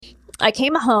I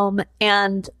came home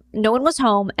and no one was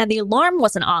home and the alarm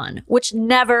wasn't on, which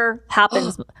never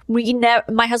happens.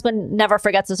 My husband never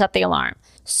forgets to set the alarm.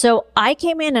 So I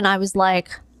came in and I was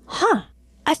like,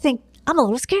 I think I'm a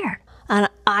little scared. And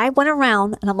I went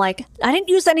around and I'm like, I didn't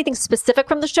use anything specific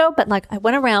from the show, but like I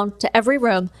went around to every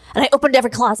room and I opened every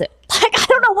closet. Like, I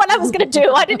don't know what I was going to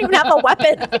do. I didn't even have a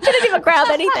weapon. I didn't even grab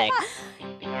anything.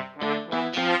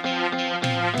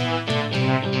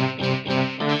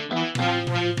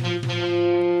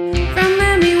 From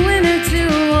Emmy winner to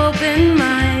open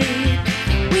mic,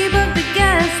 we booked the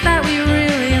guests that we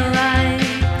really like.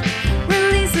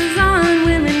 Releases on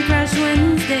Women Crush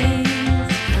Wednesdays.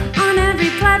 On every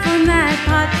platform that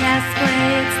podcasts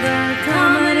play, it's the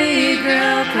Comedy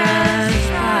Girl Crush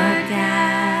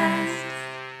Podcast.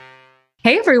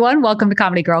 Hey everyone, welcome to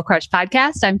Comedy Girl Crush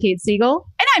Podcast. I'm Kate Siegel.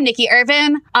 And I'm Nikki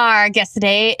Irvin. Our guest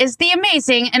today is the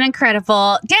amazing and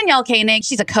incredible Danielle Koenig.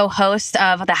 She's a co-host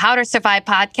of the How to Survive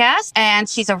podcast, and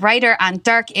she's a writer on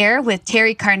Dark Air with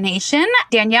Terry Carnation.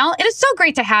 Danielle, it is so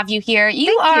great to have you here.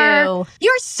 You're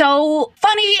so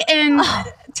funny and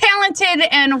talented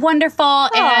and wonderful.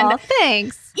 And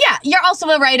thanks. Yeah, you're also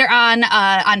a writer on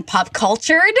Pop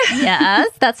Cultured. Yes,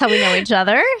 that's how we know each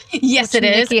other. Yes, it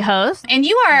is. Nikki host. And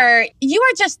you are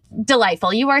just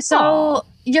delightful. You are so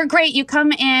you're great. You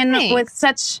come in with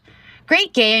such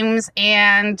great games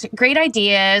and great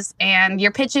ideas, and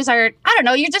your pitches are, I don't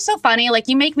know, you're just so funny. Like,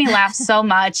 you make me laugh so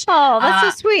much. Oh,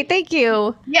 that's so sweet. Thank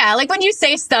you. Yeah, like when you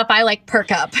say stuff, I like perk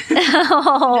up.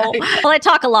 Well, I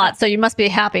talk a lot, so you must be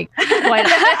happy quite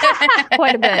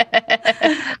a bit.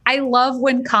 I love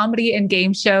when comedy and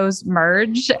game shows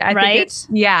merge. I think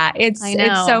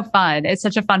it's so fun. It's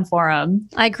such a fun forum.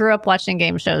 I grew up watching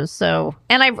game shows, and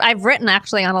I've written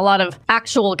actually on a lot of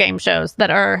actual game shows that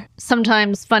are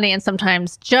sometimes funny and sometimes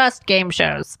just game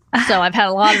shows. So I've had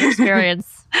a lot of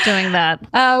experience doing that.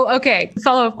 Oh, okay.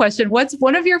 Follow-up question. What's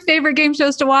one of your favorite game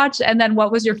shows to watch? And then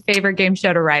what was your favorite game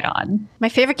show to write on? My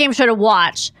favorite game show to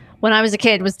watch when I was a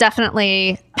kid was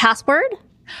definitely Password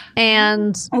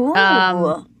and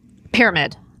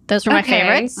Pyramid. Those were my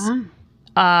favorites.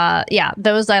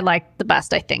 Those I liked the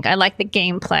best, I think. I liked the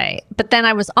gameplay. But then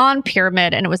I was on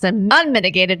Pyramid and it was an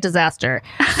unmitigated disaster.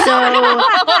 So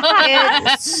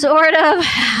it sort of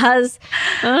has,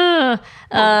 And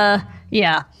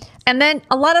then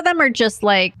a lot of them are just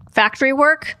like factory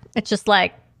work. It's just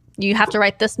like you have to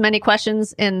write this many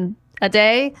questions in a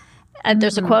day and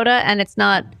there's a quota and it's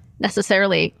not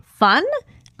necessarily fun.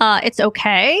 It's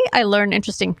okay. I learn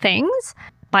interesting things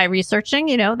by researching,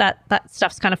 that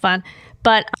stuff's kind of fun.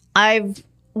 But I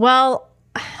wrote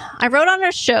on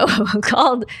a show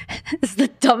called, it's the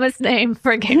dumbest name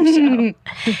for a game show,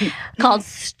 called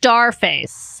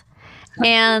Starface.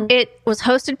 And it was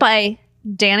hosted by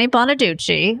Danny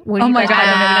Bonaducci. Oh my God, I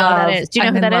don't even know who that is. Do you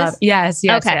know who that is? Yes.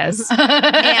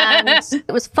 And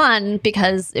it was fun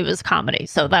because it was comedy.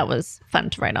 So that was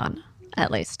fun to write on, at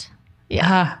least.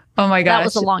 Yeah. Oh my gosh. That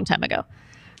was a long time ago.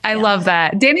 I love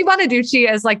that. Danny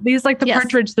Bonaducci is he's like the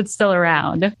partridge that's still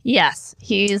around. Yes,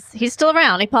 he's still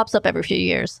around. He pops up every few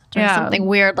years doing something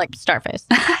weird like Starface.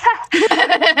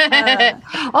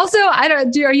 Also,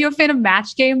 are you a fan of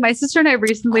Match Game? My sister and I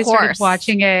recently started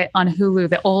watching it on Hulu,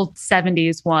 the old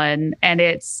 70s one, and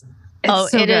it's so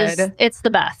good. It's the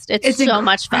best. It's so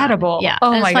much fun. Incredible. Yeah.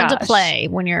 Oh and my it's fun gosh. to play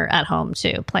when you're at home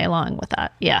too. Play along with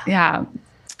that. Yeah. Yeah.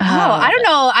 I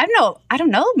don't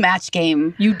know Match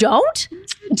Game. You don't?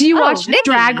 Do you watch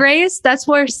Drag Race? That's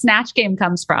where Snatch Game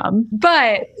comes from.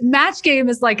 But Match Game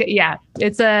is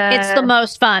it's the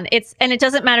most fun. And it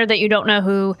doesn't matter that you don't know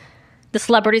who the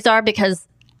celebrities are because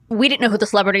we didn't know who the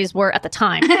celebrities were at the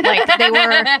time. Like they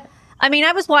were,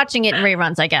 I was watching it in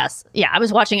reruns, I guess. Yeah, I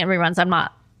was watching it in reruns. I'm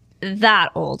not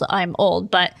that old. I'm old,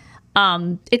 but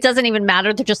it doesn't even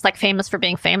matter. They're just like famous for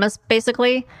being famous,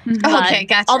 basically. Okay,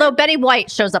 gotcha. Although Betty White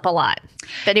shows up a lot.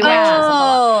 Betty White shows up a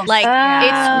lot.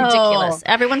 It's ridiculous.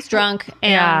 Everyone's drunk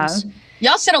and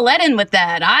y'all should have let in with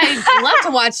that. I love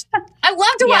to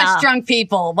watch drunk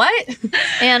people. What?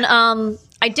 And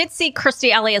I did see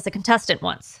Kirstie Alley as a contestant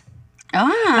once.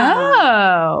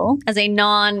 Oh. As a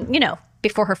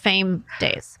before her fame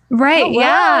days. Right. Oh,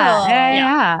 wow.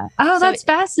 Yeah. Oh, that's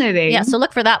fascinating. Yeah. So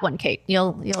look for that one, Kate.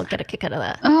 You'll get a kick out of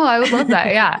that. Oh, I would love that.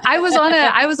 Yeah. I was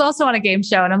also on a game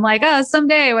show and I'm like,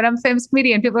 someday when I'm a famous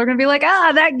comedian, people are going to be like,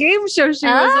 that game show she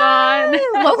was on.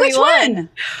 Which one?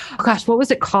 Oh gosh, what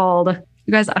was it called?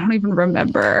 You guys, I don't even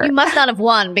remember. You must not have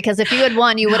won because if you had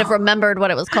won, you would have remembered what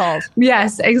it was called.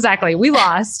 Yes, exactly. We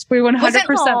lost. We 100%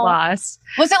 lost.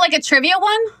 Was it like a trivia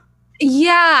one?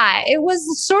 Yeah, it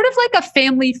was sort of like a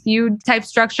Family Feud type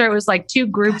structure. It was like two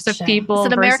groups of people Is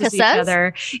it America versus each Says?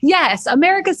 other. Yes,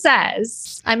 America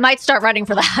Says. I might start writing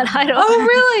for that. I don't. Oh,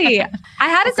 really? I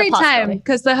had a It's a great time possibility.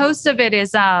 because the host of it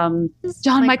is John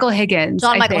Michael Higgins.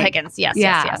 John I Michael think. Higgins. Yes,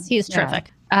 Yeah. yes. He's Yeah.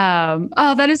 terrific.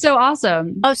 Oh, that is so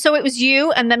awesome. Oh, so it was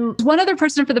you, and then One other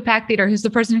person for the Pack Theater who's the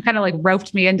person who kind of like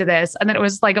roped me into this. And then it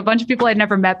was like a bunch of people I'd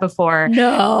never met before.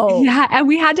 no. Yeah. And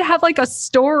we had to have like a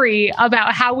story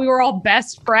about how we were all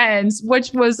best friends,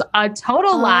 which was a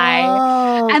total lie.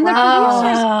 Oh, And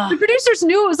wow. the producers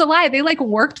knew it was a lie. They like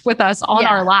worked with us on Yeah.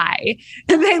 our lie.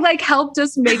 And they like helped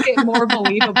us make it more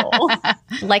believable.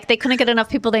 Like they couldn't get enough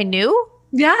people they knew.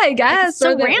 Yeah, I guess.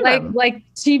 so Or that, random. like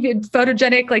TV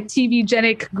photogenic, like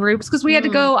TV-genic groups. Because we had to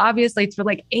go obviously through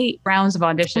like 8 rounds of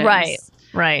auditions.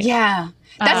 Right. Yeah.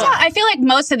 That's how I feel like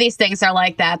most of these things are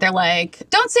like that. They're like,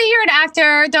 don't say you're an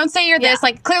actor. Don't say you're this. Yeah.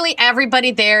 Like, clearly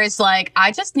everybody there is like,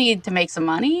 I just need to make some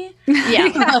money. Yeah.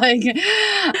 like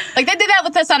they did that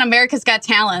with us on America's Got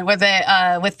Talent with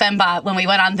Fembot when we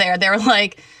went on there. They were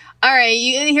like, all right,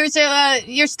 here's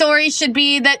your story should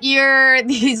be that you're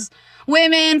these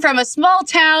women from a small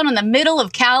town in the middle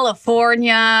of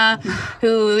California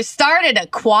who started a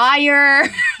choir.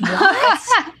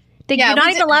 Yeah, You're not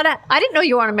we even allowed to. I didn't know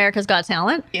you were on America's Got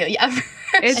Talent. Yeah.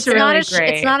 It's not really a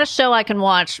great. It's not a show I can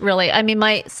watch, really. I mean,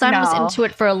 my son was No. into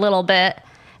it for a little bit,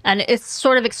 and it's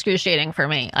sort of excruciating for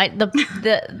me.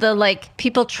 The like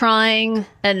people trying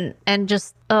and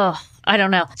just I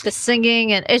don't know, the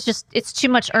singing, and it's too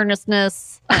much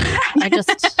earnestness. I just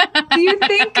Do you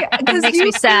think because makes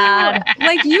me sad.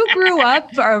 Like you grew up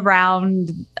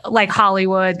around like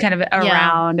Hollywood, kind of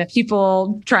around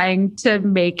people trying to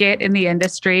make it in the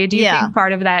industry. Do you Yeah. think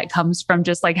part of that comes from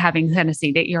just like having kind of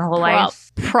seen it your whole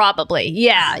life? Probably.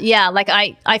 Yeah. Like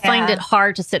I find Yeah. it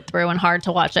hard to sit through and hard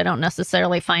to watch. I don't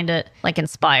necessarily find it like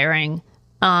inspiring.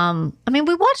 I mean,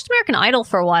 we watched American Idol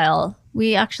for a while.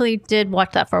 We actually did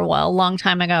watch that for a while, a long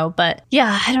time ago. But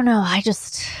yeah, I don't know.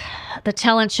 The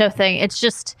talent show thing, it's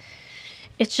just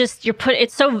you're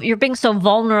being so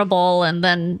vulnerable, and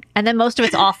then most of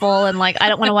it's awful, and like I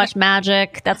don't want to watch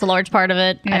magic. That's a large part of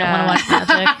it. I don't want to watch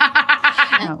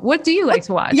magic. What do you like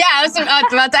to watch? Yeah, I was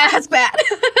about to ask that.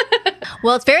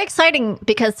 Well, it's very exciting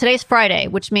because today's Friday,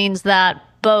 which means that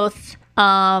both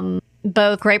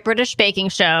Great British Baking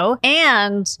Show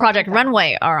and Project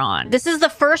Runway are on. This is the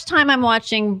first time I'm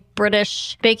watching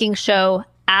British Baking Show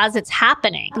as it's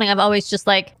happening. I think I've always just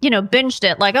like, binged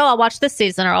it. Like, oh, I'll watch this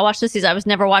season or I'll watch this season. I was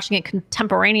never watching it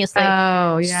contemporaneously.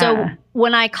 Oh, yeah. So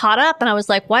when I caught up and I was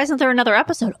like, why isn't there another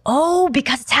episode? Oh,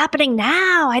 because it's happening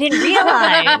now. I didn't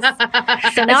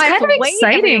realize. So now I have kind to of wait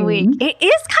every exciting. week. It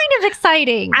is kind of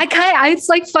exciting. It's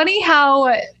like funny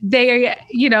how they,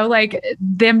 like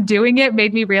them doing it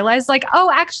made me realize like,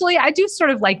 oh, actually, I do sort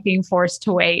of like being forced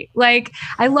to wait. Like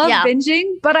I love Yeah.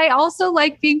 binging, but I also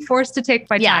like being forced to take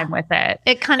my Yeah. time with it.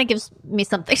 It kind of gives me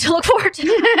something to look forward to.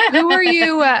 Who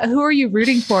are you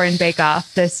rooting for in Bake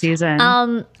Off this season?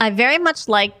 I very much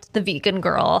liked the vegan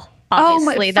girl. Oh,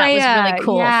 Obviously, that was Freya. really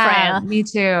cool. Yeah, Freya. me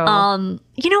too.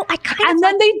 I kind of and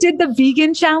then they did the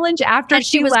vegan challenge after and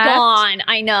she was left. gone.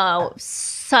 I know.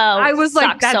 So I was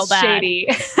like, sucks that's so bad. shady.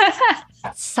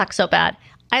 Sucks so bad.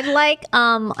 I like.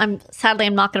 I'm not going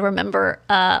to remember.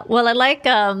 I like.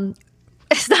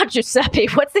 It's not Giuseppe.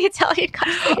 What's the Italian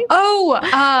guy's name?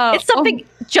 It's something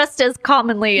just as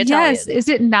commonly Italian. Yes, is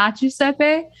it not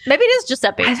Giuseppe? Maybe it is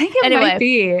Giuseppe. I think it might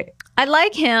be. I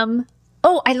like him.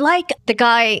 Oh, I like the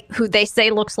guy who they say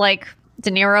looks like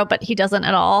De Niro, but he doesn't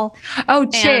at all. Oh,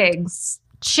 Chigs.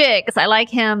 Chicks. I like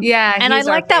him. Yeah, and I he's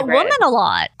our like that favorite. woman a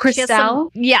lot. She has some-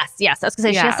 Christelle? Yes. I was going to say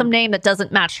she Yeah. has some name that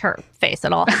doesn't match her face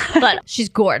at all, but she's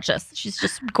gorgeous. She's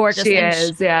just gorgeous. She and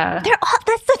is, yeah.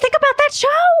 That's the thing about that show,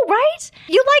 right?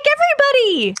 You like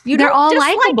everybody. They're don't all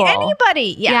dislike likable.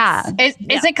 anybody. Yes. Yeah. Is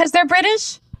it because they're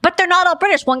British? But they're not all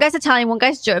British. One guy's Italian, one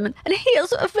guy's German, and he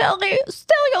is a very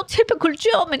stereotypical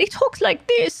German. He talks like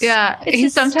this. Yeah, It's he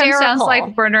sometimes sounds hysterical.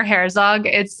 like Werner Herzog.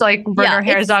 It's like Werner it's-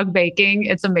 Herzog baking.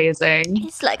 It's amazing.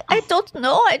 He's like, I don't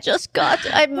know.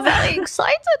 I'm very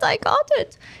excited. I got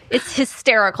it. It's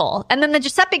hysterical. And then the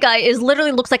Giuseppe guy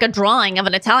literally looks like a drawing of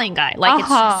an Italian guy. Like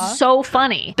it's so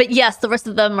funny. But yes, the rest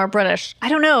of them are British. I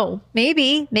don't know.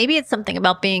 Maybe it's something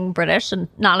about being British and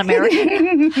not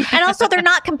American. And also they're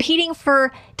not competing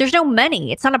for, there's no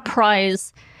money. It's not a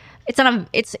prize.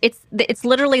 It's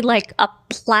literally like a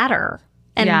platter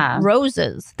and Yeah.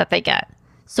 roses that they get.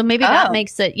 So maybe that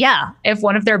makes it, If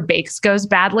one of their bakes goes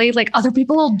badly, like other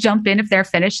people will jump in if they're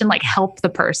finished and like help the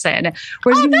person.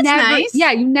 Whereas you that's never, nice.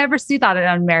 you never see that in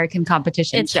American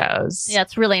competition shows. Yeah,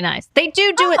 it's really nice. They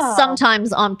do it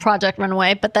sometimes on Project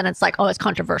Runway, but then it's like, oh, it's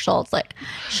controversial. It's like,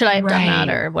 should I have done that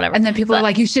or whatever? And then people are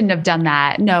like, you shouldn't have done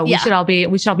that. No, we should all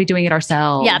be doing it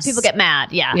ourselves. Yeah, people get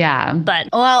mad. Yeah. Yeah. But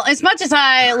Well, as much as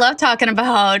I love talking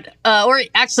about, or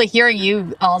actually hearing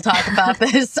you all talk about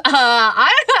this,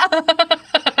 I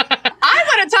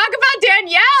want to talk about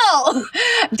Danielle.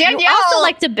 you also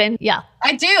like to binge. Yeah.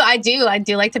 I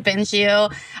do like to binge you.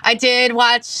 I did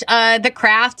watch The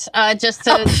Craft just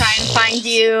to try and find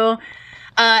you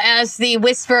as the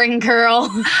whispering girl.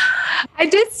 I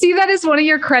did see that as one of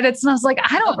your credits, and I was like,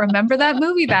 I don't remember that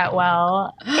movie that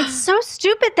well. It's so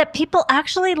stupid that people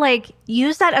actually like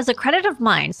use that as a credit of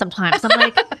mine sometimes. I'm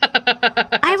like,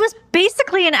 I was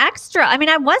basically an extra. I mean,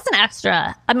 I was an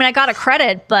extra. I mean, I got a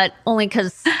credit, but only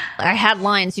because I had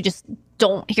lines. You just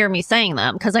don't hear me saying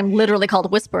them because I'm literally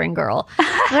called Whispering Girl. But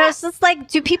I was just like,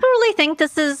 do people really think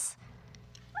this is...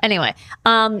 Anyway,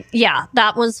 yeah,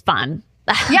 that was fun.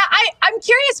 Yeah, I'm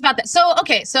curious about that.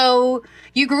 So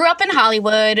you grew up in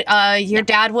Hollywood. Your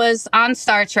dad was on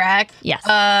Star Trek. Yes.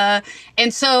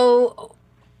 And so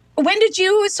when did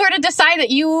you sort of decide that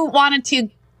you wanted to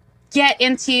get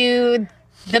into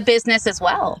the business as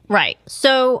well? Right.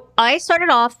 So I started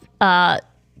off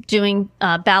doing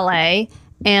ballet.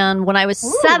 And when I was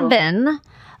 7,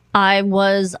 I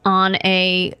was on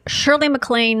a Shirley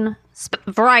MacLaine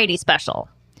variety special,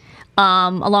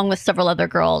 along with several other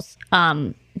girls,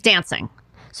 dancing.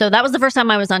 So that was the first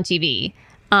time I was on TV.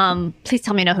 Please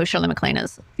tell me you know who Shirley MacLaine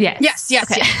is. Yes.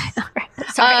 Okay.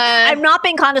 Sorry. I'm not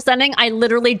being condescending. I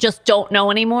literally just don't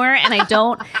know anymore. And I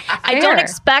don't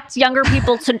expect younger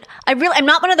people to, I'm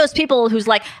not one of those people who's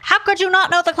like, how could you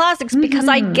not know the classics? Because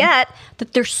I get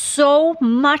that there's so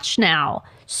much now,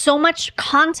 so much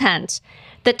content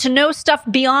that to know stuff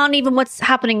beyond even what's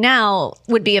happening now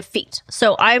would be a feat.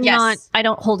 So I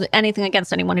don't hold anything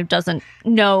against anyone who doesn't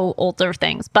know older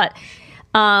things. But,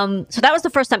 so that was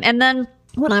the first time. And then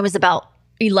when I was about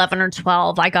 11 or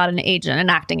 12, I got an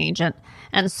acting agent.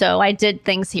 And so I did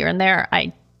things here and there.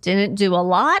 I didn't do a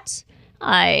lot.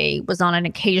 I was on an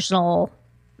occasional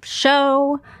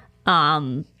show,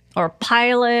 or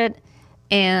pilot,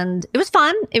 and it was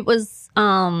fun. It was,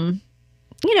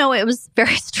 it was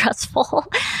very stressful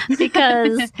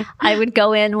because I would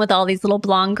go in with all these little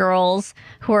blonde girls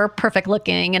who were perfect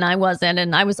looking and I wasn't.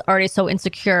 And I was already so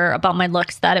insecure about my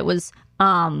looks that it was,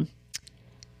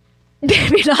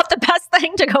 maybe not the best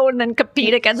thing to go and then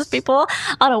compete against people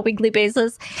on a weekly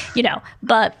basis,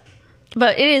 but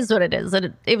it is what it is.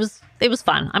 And it was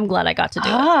fun. I'm glad I got to do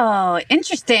it. Oh,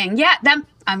 interesting. Yeah.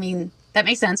 That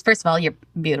makes sense. First of all, you're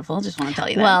beautiful. Just want to tell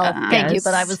you that. Well, thank you.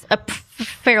 But I was a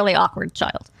fairly awkward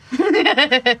child.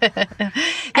 That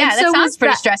sounds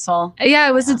pretty stressful.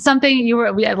 Yeah. Was it something you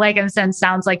were like, in a sense,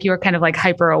 sounds like you were kind of like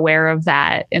hyper aware of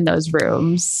that in those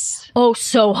rooms? Oh,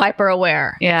 so hyper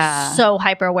aware. Yeah. So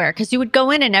hyper aware. Because you would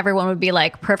go in and everyone would be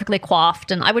like perfectly coiffed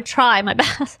and I would try my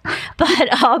best. But,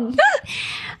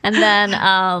 and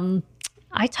then,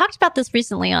 I talked about this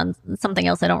recently on something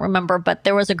else I don't remember, but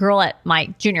there was a girl at my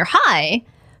junior high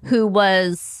who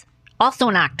was also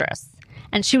an actress.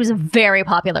 And she was a very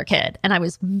popular kid. And I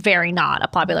was very not a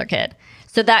popular kid.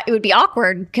 So that it would be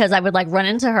awkward because I would like run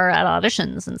into her at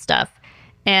auditions and stuff.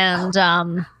 And,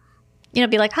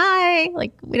 be like, hi,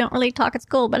 like we don't really talk at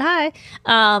school, but hi.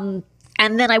 And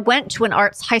then I went to an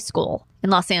arts high school in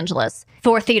Los Angeles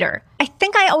for theater. I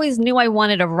think I always knew I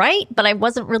wanted to write, but I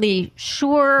wasn't really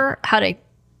sure how to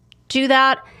do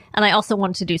that. And I also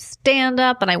wanted to do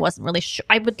stand-up, and I wasn't really sure.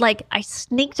 I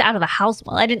sneaked out of the house.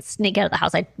 Well, I didn't sneak out of the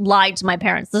house. I lied to my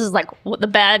parents. This is like what the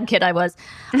bad kid I was.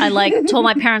 I told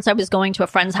my parents I was going to a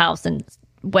friend's house and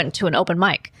went to an open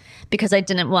mic because I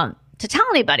didn't want to tell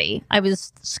anybody. I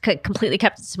was completely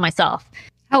kept it to myself.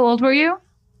 How old were you?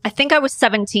 I think I was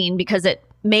 17 because it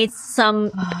made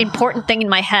some important thing in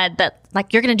my head that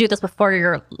like, you're going to do this before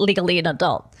you're legally an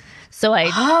adult. So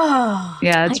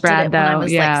yeah, it's rad though. When I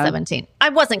was like 17. I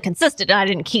wasn't consistent and I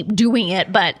didn't keep doing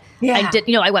it, but I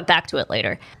did, I went back to it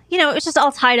later. It was just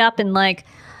all tied up in like,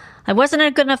 I wasn't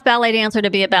a good enough ballet dancer to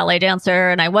be a ballet dancer.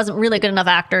 And I wasn't really good enough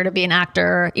actor to be an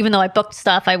actor. Even though I booked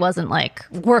stuff, I wasn't like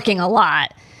working a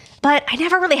lot. But I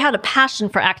never really had a passion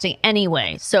for acting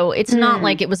anyway. So it's not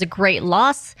like it was a great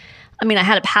loss. I mean, I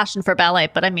had a passion for ballet,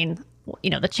 but I mean,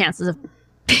 the chances of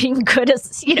being good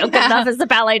as, good enough as a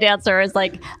ballet dancer is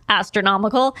like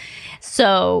astronomical.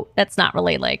 So that's not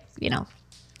really like,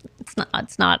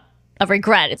 it's not a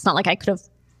regret. It's not like I could have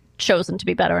chosen to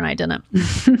be better and I didn't.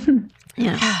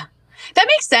 Yeah. That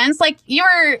makes sense. Like,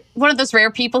 you're one of those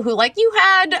rare people who, like, you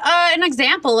had an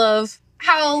example of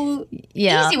how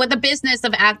easy what the business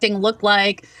of acting looked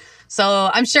like. So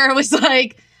I'm sure it was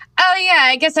like, oh, yeah,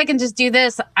 I guess I can just do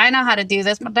this. I know how to do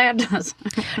this. My dad does.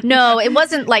 No, it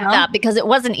wasn't like that because it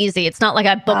wasn't easy. It's not like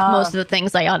I booked most of the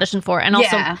things I auditioned for. And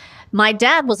also, my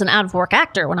dad was an out-of-work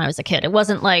actor when I was a kid. It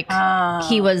wasn't like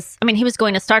he was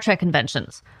going to Star Trek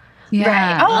conventions.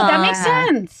 Yeah. Right. Oh, that makes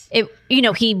sense.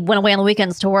 He went away on the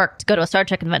weekends to work to go to a Star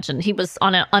Trek convention. He was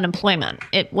on unemployment.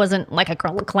 It wasn't like a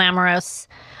glamorous.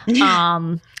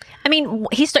 I mean,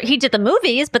 he did the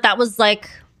movies, but that was like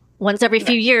once every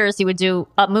few years he would do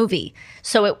a movie.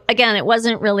 So it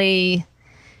wasn't really,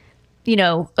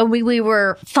 we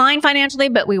were fine financially,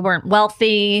 but we weren't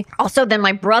wealthy. Also, then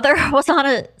my brother was on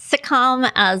a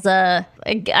sitcom as a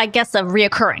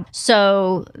reoccurring.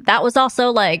 So that was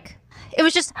also like. It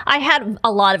was just, I had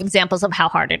a lot of examples of how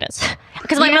hard it is.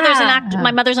 Because my mother's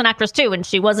an actress too, and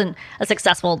she wasn't a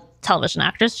successful television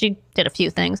actress. She did a few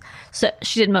things. So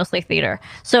she did mostly theater.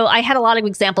 So I had a lot of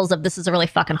examples of this is a really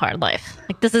fucking hard life.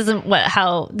 Like and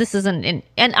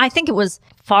I think it was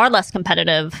far less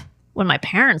competitive when my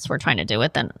parents were trying to do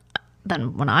it than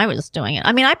when I was doing it.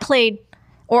 I mean, I played,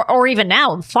 or even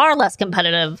now, far less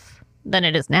competitive than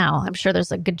it is now. I'm sure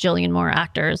there's a gajillion more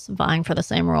actors vying for the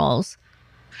same roles.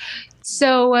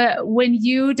 So when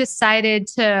you decided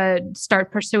to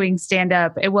start pursuing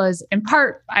stand-up, it was in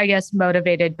part, I guess,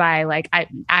 motivated by like,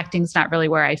 acting's not really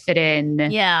where I fit in.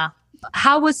 Yeah.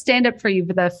 How was stand-up for you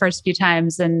for the first few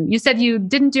times? And you said you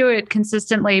didn't do it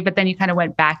consistently, but then you kind of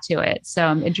went back to it. So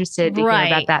I'm interested to hear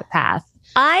about that path.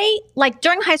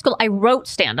 During high school, I wrote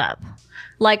stand-up.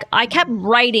 Like, I kept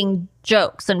writing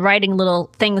jokes and writing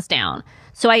little things down.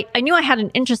 So I knew I had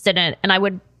an interest in it. And I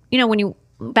would,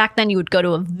 back then you would go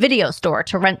to a video store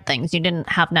to rent things. You didn't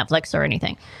have Netflix or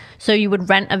anything. So you would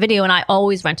rent a video, and I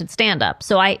always rented stand-up.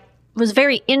 So I was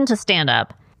very into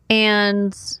stand-up,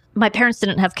 and my parents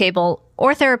didn't have cable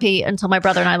or therapy until my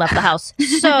brother and I left the house.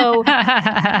 So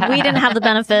we didn't have the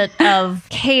benefit of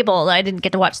cable. I didn't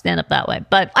get to watch stand-up that way.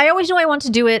 But I always knew I wanted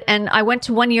to do it, and I went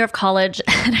to 1 year of college,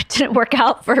 and it didn't work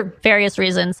out for various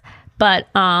reasons. But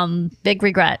big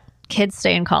regret. Kids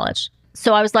stay in college.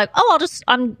 So I was like,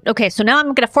 so now I'm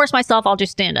going to force myself. I'll do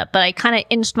stand up. But I kind of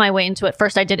inched my way into it.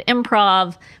 First, I did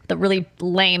improv, the really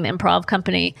lame improv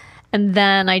company. And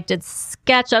then I did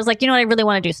sketch. I was like, I really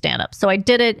want to do stand up. So I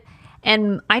did it.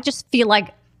 And I just feel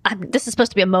like this is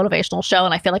supposed to be a motivational show.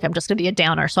 And I feel like I'm just going to be a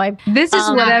downer. So this is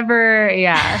whatever.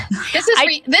 Yeah.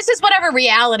 This is whatever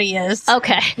reality is.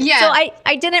 Okay. Yeah. So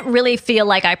I didn't really feel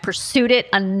like I pursued it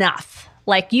enough.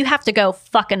 Like, you have to go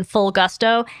fucking full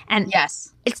gusto. And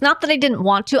yes, it's not that I didn't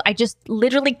want to. I just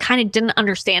literally kind of didn't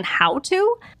understand how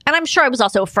to. And I'm sure I was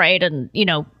also afraid and,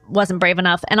 wasn't brave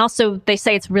enough. And also, they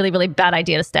say it's really, really bad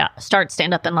idea to start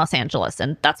stand-up in Los Angeles.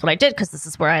 And that's what I did because this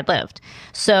is where I lived.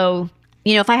 So,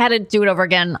 if I had to do it over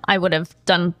again, I would have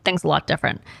done things a lot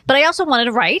different. But I also wanted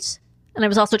to write. And I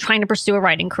was also trying to pursue a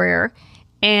writing career.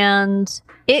 And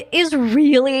it is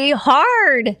really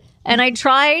hard. And I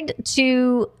tried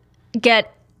to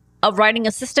get a writing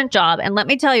assistant job. And let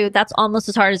me tell you, that's almost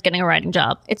as hard as getting a writing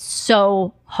job. It's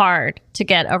so hard to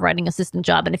get a writing assistant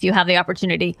job. And if you have the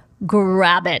opportunity,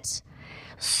 grab it.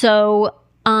 So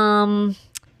an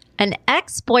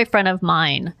ex-boyfriend of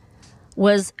mine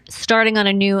was starting on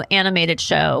a new animated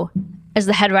show as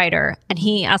the head writer. And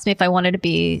he asked me if I wanted to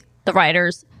be the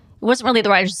writer's. It wasn't really the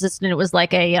writer's assistant. It was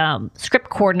like a script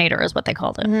coordinator is what they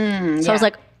called it. So I was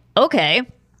like, okay.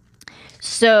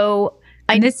 So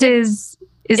Is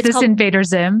this Invader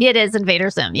Zim? It is Invader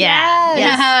Zim. Yeah.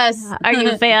 Yes. Are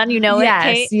you a fan? You know yes. it,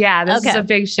 Kate? Yeah. This is a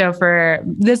big show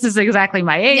this is exactly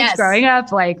my age growing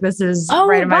up. Like, this is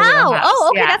right in my wheelhouse. Oh,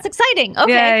 okay. That's exciting.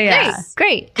 Okay.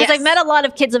 Great. Because I've met a lot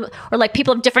of kids or like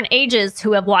people of different ages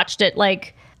who have watched it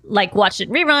like watched it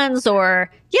reruns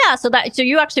or so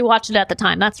you actually watched it at the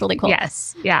time. That's really cool.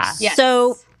 Yes. Yeah. Yes.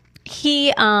 So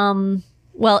he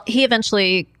he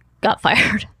eventually got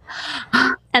fired.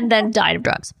 And then died of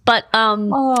drugs. But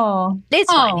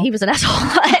it's fine. He was an asshole.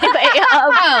 Anyway,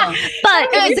 but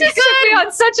it just took me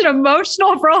on such an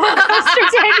emotional roller coaster,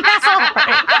 Danielle.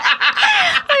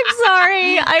 I'm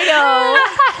sorry. I know.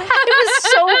 It was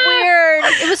so weird.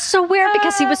 It was so weird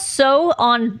because he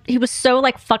was so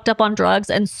like fucked up on drugs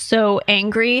and so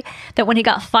angry that when he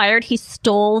got fired, he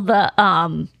stole the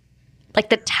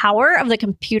the tower of the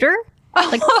computer.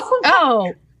 Like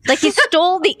Like he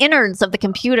stole the innards of the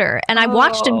computer, and I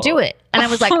watched him do it. And I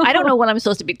was like, I don't know what I'm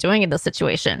supposed to be doing in this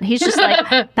situation. He's just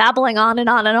like babbling on and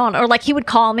on and on. Or like he would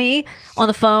call me on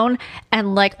the phone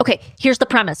and like, okay, here's the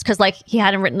premise. Cause like he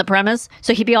hadn't written the premise.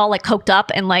 So he'd be all like coked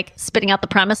up and like spitting out the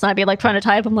premise. And I'd be like trying to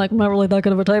type. I'm like, I'm not really that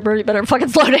good of a typer. You better fucking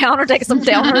slow down or take some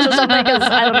downers or something. Cause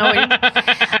I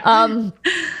don't know.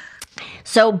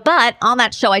 So, but on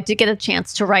that show, I did get a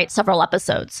chance to write several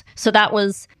episodes. So that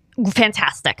was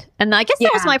fantastic. And I guess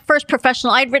that was my first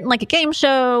professional. I'd written like a game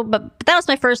show, but that was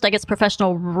my first, I guess,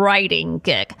 professional writing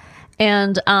gig.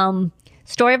 And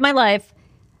story of my life,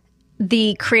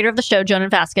 the creator of the show, Jonan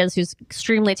Vasquez, who's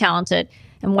extremely talented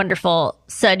and wonderful,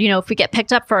 said, you know, if we get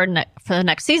picked up for the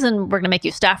next season, we're going to make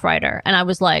you staff writer. And I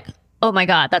was like, oh my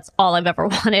God, that's all I've ever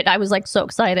wanted. I was like so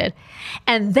excited.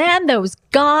 And then those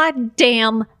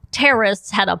goddamn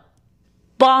terrorists had a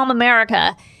bomb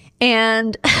America.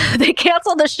 And they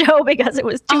canceled the show because it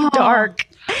was too dark.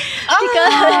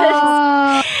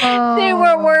 Because they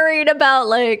were worried about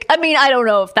like, I mean, I don't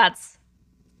know if that's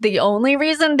the only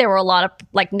reason. There were a lot of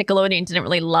like Nickelodeon didn't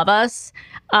really love us.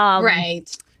 Right.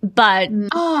 But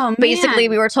basically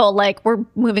we were told like, we're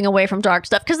moving away from dark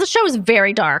stuff because the show is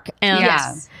very dark. And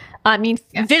I mean,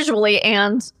 visually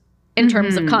and in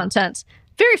terms of content.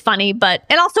 Very funny, but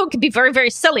and also it could be very,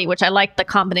 very silly, which I like the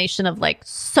combination of like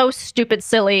so stupid,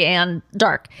 silly, and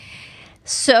dark.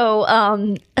 So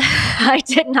I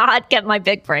did not get my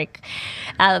big break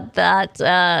at that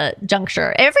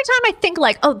juncture. Every time I think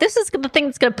like, oh, this is the thing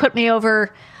that's going to put me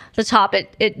over the top,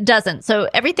 it doesn't. So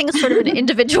everything is sort of an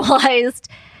individualized.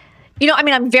 You know, I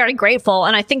mean, I'm very grateful,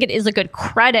 and I think it is a good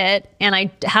credit, and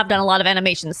I have done a lot of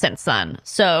animation since then.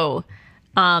 So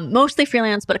mostly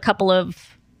freelance, but a couple of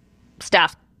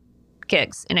staff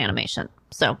gigs in animation.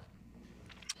 So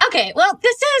okay, well,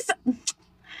 this is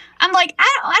I'm like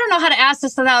I don't know how to ask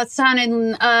this without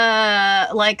sounding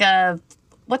like a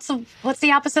what's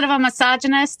the opposite of a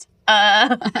misogynist?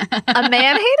 A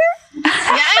man hater? Yeah,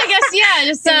 I guess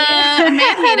just a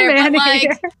man hater. But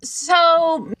like,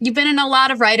 so you've been in a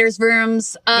lot of writers'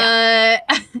 rooms. I'm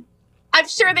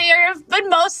sure they have been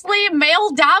mostly male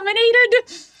dominated.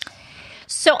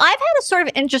 So I've had a sort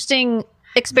of interesting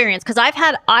experience because I've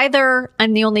had either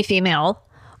I'm the only female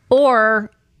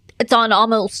or it's on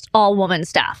almost all woman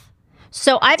staff.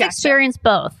 So I've experienced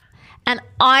both. And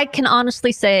I can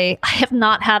honestly say I have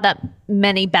not had that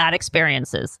many bad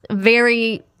experiences.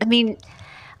 I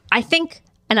think,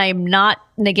 and I am not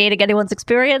negating anyone's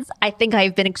experience, I think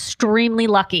I've been extremely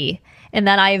lucky in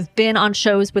that I've been on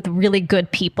shows with really good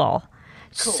people.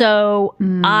 Cool. So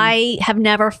I have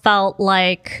never felt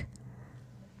like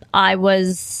I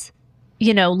was,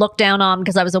 you know, looked down on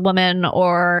because I was a woman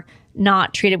or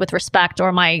not treated with respect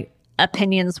or my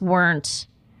opinions weren't,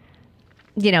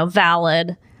 you know,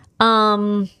 valid.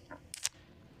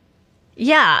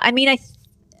 Yeah, I mean,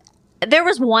 there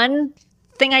was one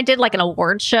thing I did like an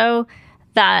award show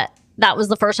that was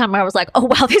the first time I was like, oh,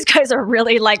 wow, these guys are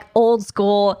really like old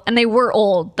school. And they were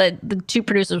old. The two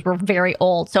producers were very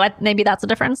old. So maybe that's a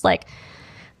difference. Like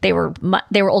they were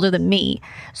older than me.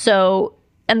 So,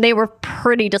 and they were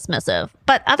pretty dismissive.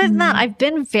 But other than that, I've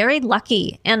been very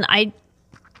lucky. And I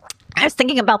was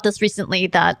thinking about this recently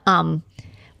that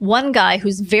one guy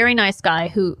who's a very nice guy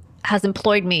who has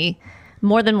employed me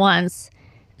more than once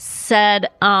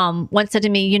once said to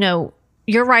me, you know,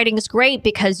 your writing is great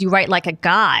because you write like a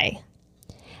guy.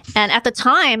 And at the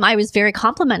time, I was very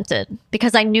complimented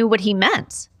because I knew what he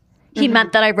meant. He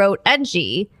meant that I wrote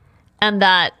edgy and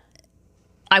that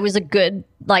I was a good,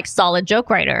 like, solid joke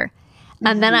writer.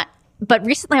 And then but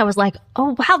recently I was like,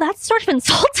 oh, wow, that's sort of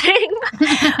insulting.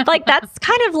 Like, that's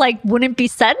kind of like, wouldn't be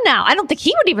said now. I don't think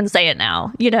he would even say it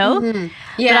now, you know?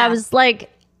 Yeah. But I was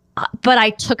like, but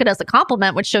I took it as a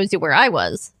compliment, which shows you where I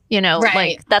was, you know? Right.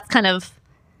 Like, that's kind of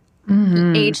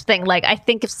age thing. Like, I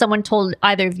think if someone told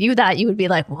either of you that, you would be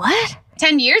like, what?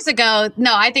 10 years ago,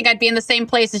 no, I think I'd be in the same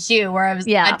place as you, where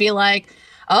I'd be like,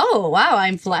 oh, wow,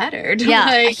 I'm flattered. Yeah,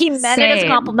 like, he meant it as a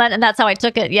compliment, and that's how I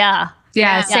took it. Yeah.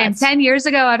 Yeah, same. 10 years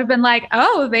ago, I'd have been like,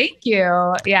 oh, thank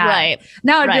you. Yeah. Right.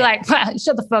 Now I'd be like,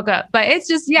 shut the fuck up. But it's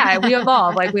just, we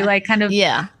evolve. Like, we like kind of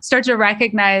start to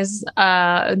recognize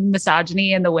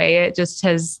misogyny and the way it just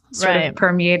has sort of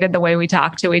permeated the way we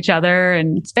talk to each other.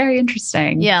 And it's very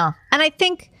interesting. Yeah. And I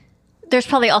think there's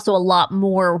probably also a lot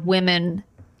more women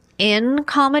in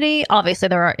comedy. Obviously,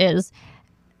 is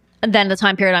than the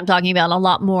time period I'm talking about. A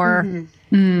lot more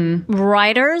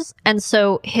writers. And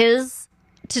so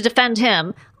to defend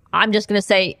him, I'm just going to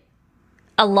say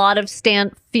a lot of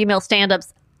female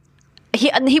stand-ups.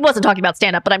 He wasn't talking about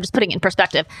stand-up, but I'm just putting it in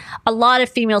perspective. A lot of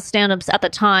female stand-ups at the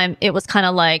time, it was kind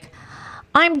of like,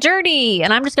 I'm dirty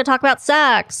and I'm just going to talk about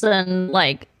sex. And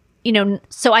like, you know,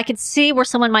 so I could see where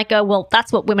someone might go, well,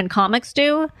 that's what women comics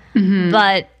do.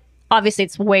 But obviously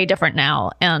it's way different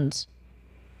now. And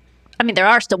I mean, there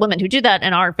are still women who do that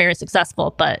and are very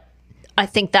successful. But I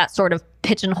think that sort of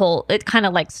pigeonhole, it kind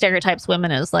of like stereotypes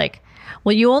women as like,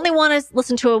 well, you only want to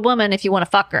listen to a woman if you want to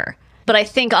fuck her. But I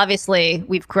think obviously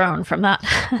we've grown from that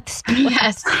at this point.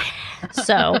 Yes.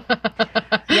 So,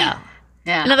 yeah.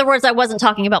 In other words, I wasn't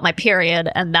talking about my period,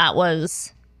 and that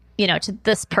was, you know, to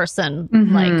this person,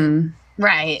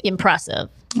 like, impressive.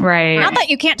 Right. Not that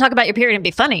you can't talk about your period and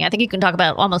be funny. I think you can talk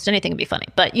about almost anything and be funny.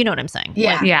 But you know what I'm saying.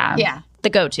 Yeah. Like, Yeah. the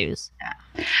go-tos.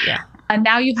 Yeah. And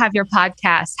now you have your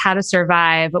podcast, How to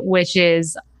Survive, which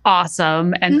is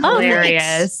awesome and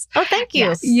hilarious. Oh, thank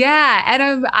you. Yeah.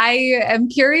 And I am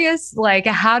curious, like,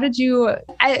 how did you,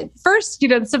 first, you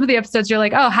know, some of the episodes you're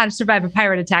like, oh, How to Survive a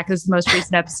Pirate Attack is the most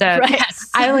recent episode. Right. Yes.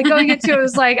 I like going into it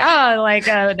was like, oh, like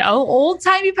an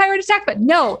old-timey pirate attack. But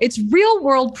no, it's real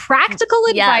world practical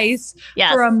advice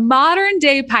for a modern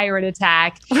day pirate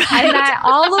attack. Right. And that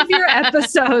all of your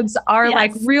episodes are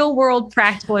like real world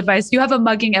practical advice. You have a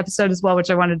mugging episode as well,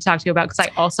 which I wanted to talk to you about because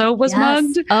I also was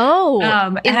mugged.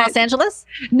 Oh, in Los Angeles?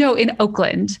 No, in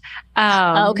Oakland.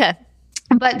 Okay.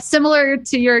 But similar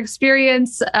to your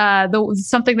experience,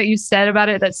 something that you said about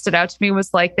it that stood out to me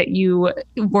was like that you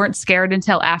weren't scared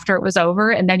until after it was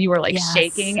over, and then you were like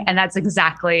shaking, and that's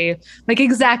exactly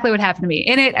what happened to me.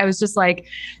 In it, I was just like,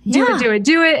 do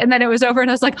it, and then it was over,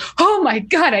 and I was like, oh my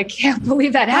god, I can't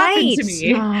believe that happened to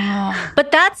me.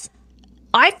 But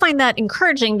I find that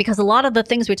encouraging because a lot of the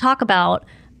things we talk about.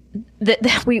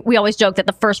 We always joke that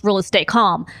the first rule is stay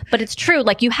calm, but it's true.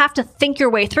 Like you have to think your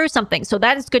way through something. So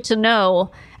that is good to know.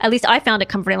 At least I found it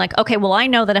comforting. Like, okay, well, I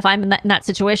know that if I'm in that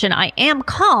situation, I am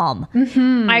calm.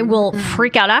 I will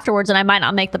freak out afterwards and I might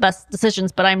not make the best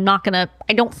decisions, but I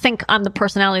don't think I'm the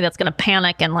personality that's going to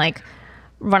panic and like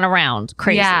run around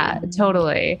crazy. Yeah,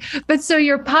 totally. But so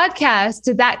your podcast,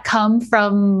 did that come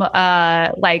from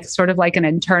like sort of like an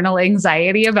internal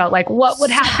anxiety about like what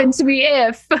would happen to me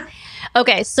if?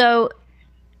 Okay, so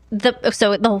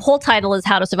the whole title is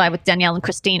How to Survive with Danielle and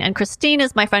Christine. And Christine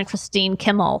is my friend Christine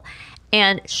Kimmel.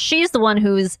 And she's the one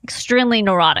who's extremely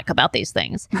neurotic about these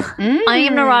things. I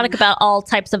am neurotic about all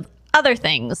types of other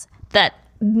things that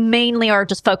mainly are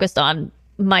just focused on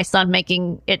my son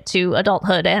making it to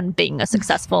adulthood and being a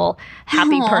successful,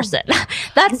 happy person.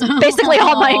 That's basically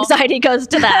all my anxiety goes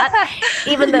to that.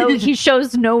 Even though he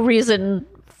shows no reason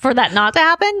for that not to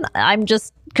happen, I'm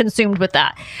just consumed with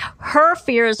that. Her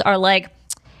fears are like,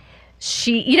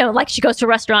 she goes to a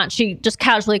restaurant, she just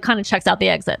casually kind of checks out the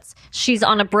exits. She's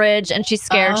on a bridge and she's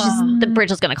scared. The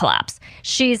bridge is going to collapse.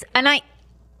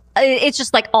 It's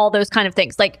just like all those kind of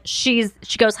things. Like she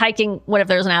goes hiking, what if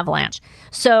there's an avalanche?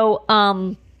 So,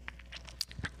 and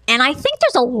I think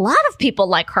there's a lot of people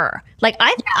like her. Like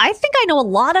I think I know a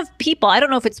lot of people. I don't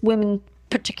know if it's women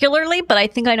particularly, but I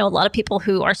think I know a lot of people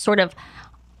who are sort of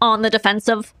on the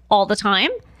defensive all the time.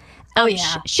 I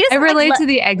relate to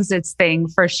the exits thing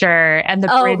for sure. And the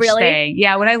bridge thing.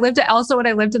 Yeah. When I lived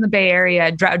in the Bay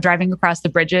Area, driving across the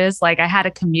bridges, like I had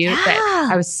a commute that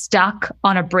I was stuck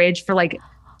on a bridge for like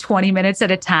 20 minutes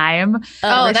at a time.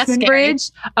 Oh, that's scary.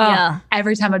 Bridge.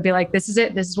 Every time I'd be like, this is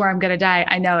it. This is where I'm going to die.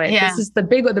 I know it. Yeah. This is the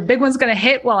big one's going to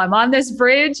hit while I'm on this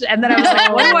bridge. And then I was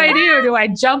like, what do I do? Do I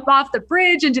jump off the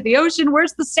bridge into the ocean?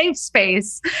 Where's the safe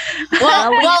space?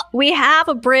 Well, we have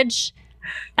a bridge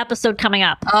episode coming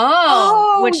up.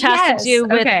 Which has to do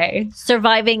with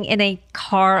surviving in a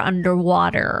car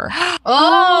underwater.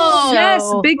 Yes.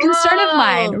 Big concern of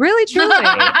mine. Really, truly.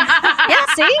 Yeah,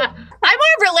 see? I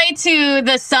want to relate to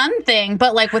the sun thing,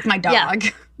 but like with my dog. Yeah.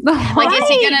 Like,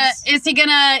 is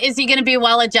he gonna be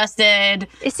well adjusted?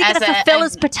 Is he gonna fulfill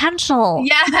his potential?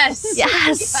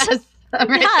 Yes. I'm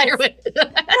right there with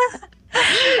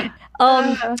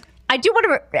I do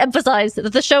want to emphasize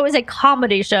that the show is a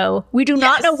comedy show. We do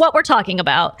not know what we're talking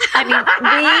about. I mean,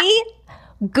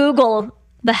 we Google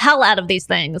the hell out of these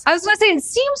things. I was going to say, it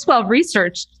seems well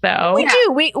researched, though. We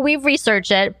do. We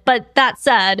research it. But that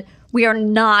said, we are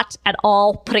not at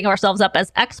all putting ourselves up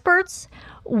as experts.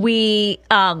 We,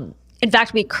 in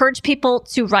fact, we encourage people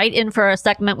to write in for a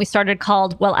segment we started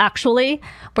called Well, Actually,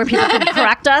 where people can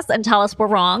correct us and tell us we're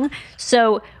wrong.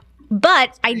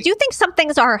 But I do think some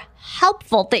things are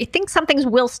helpful. They think some things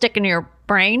will stick in your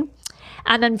brain.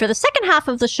 And then for the second half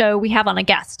of the show, we have on a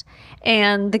guest.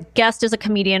 And the guest is a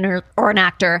comedian or an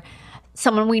actor,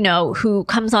 someone we know who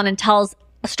comes on and tells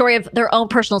a story of their own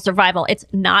personal survival. It's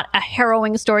not a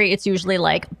harrowing story. It's usually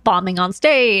like bombing on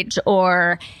stage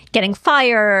or getting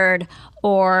fired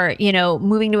or, you know,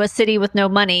 moving to a city with no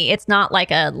money. It's not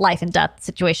like a life and death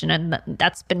situation. And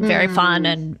that's been very fun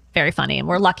and very funny. And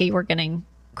we're lucky we're getting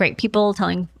great people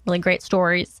telling really great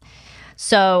stories.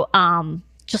 So,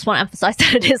 just want to emphasize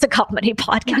that it is a comedy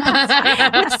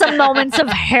podcast with some moments of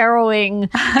harrowing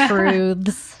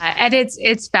truths. And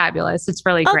it's fabulous. It's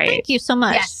really great. Thank you so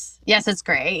much. Yes, it's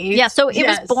great. Yeah, so it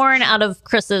was born out of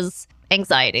Chris's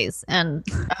anxieties. And,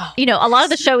 you know, a lot of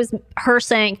the show is her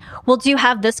saying, well, do you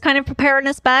have this kind of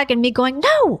preparedness bag? And me going,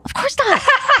 no, of course not.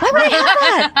 Why would I have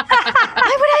that?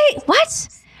 Why would I? What? So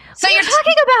what are you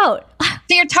talking about?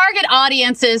 So your target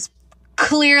audience is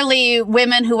clearly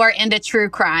women who are into true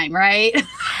crime, right?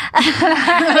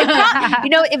 You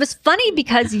know, it was funny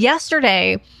because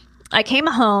yesterday I came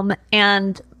home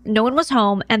and no one was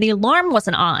home and the alarm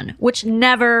wasn't on, which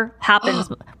never happens.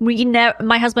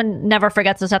 My husband never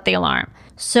forgets to set the alarm.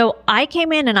 So I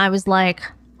came in and I was like,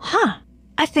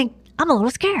 I think I'm a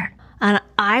little scared. And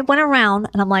I went around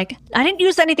and I'm like, I didn't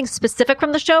use anything specific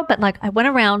from the show, but like I went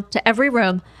around to every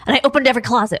room and I opened every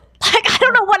closet. Like, I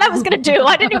don't know what I was going to do.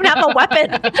 I didn't even have a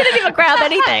weapon. I didn't even grab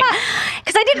anything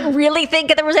because I didn't really think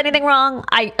that there was anything wrong.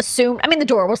 I assumed, the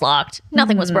door was locked.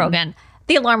 Nothing was broken.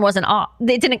 The alarm wasn't off.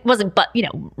 Wasn't, but, you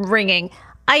know, ringing.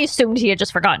 I assumed he had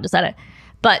just forgotten to set it.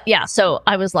 But yeah, so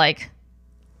I was like,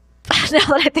 now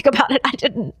that I think about it, I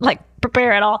didn't like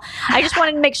prepare at all. I just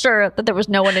wanted to make sure that there was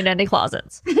no one in any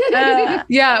closets.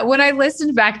 Yeah. When I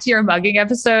listened back to your mugging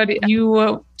episode,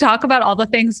 you talk about all the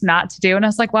things not to do. And I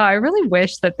was like, wow, I really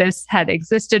wish that this had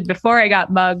existed before I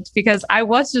got mugged because I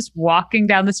was just walking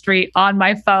down the street on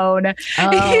my phone.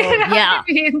 Oh, yeah.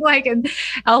 Like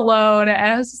alone.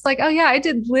 And I was just like, oh yeah, I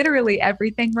did literally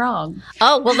everything wrong.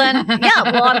 Oh, well then, yeah.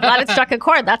 Well, I'm glad it struck a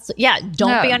chord.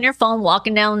 Don't be on your phone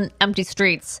walking down empty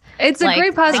streets. It's a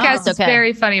great podcast. It's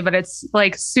very funny, but it's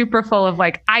like super full of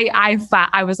like, I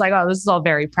was like, oh, this is all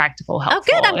very practical,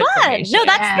 helpful. Oh, good. I'm glad. No,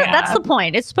 that's the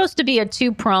point. It's supposed to be a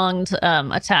two-pronged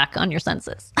attack on your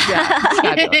senses. Yeah,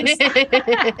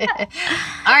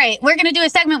 all right. We're going to do a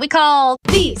segment we call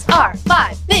These Are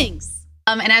 5 Things.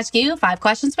 And ask you 5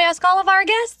 questions we ask all of our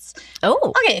guests.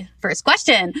 Oh. Okay. First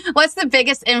question. What's the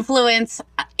biggest influence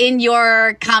in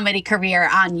your comedy career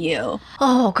on you?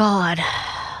 Oh, God.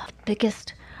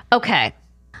 Biggest. Okay.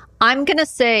 I'm going to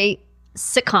say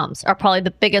sitcoms are probably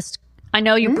the biggest. I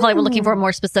know you probably were looking for a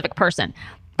more specific person,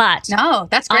 but no,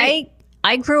 that's great.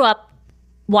 I grew up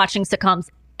watching sitcoms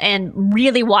and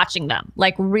really watching them,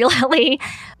 like really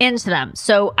into them.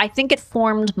 So I think it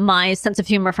formed my sense of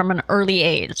humor from an early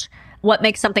age. What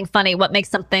makes something funny? What makes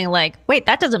something like, wait,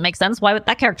 that doesn't make sense. Why would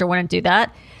that character wouldn't do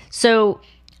that? So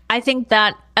I think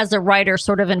that as a writer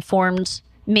sort of informed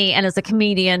me, and as a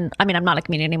comedian, I'm not a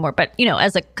comedian anymore, but you know,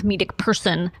 as a comedic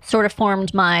person, sort of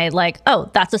formed my like,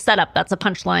 oh, that's a setup, that's a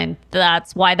punchline,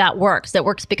 that's why that works. It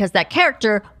works because that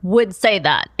character would say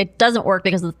that. It doesn't work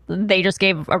because they just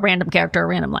gave a random character a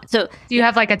random line. So, do you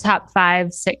have like a top 5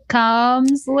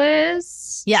 sitcoms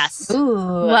list? Yes.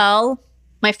 Ooh. Well,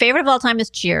 my favorite of all time is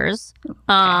Cheers.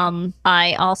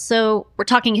 I also, we're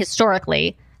talking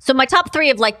historically. So my top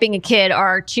 3 of like being a kid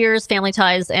are Cheers, Family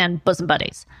Ties, and Bosom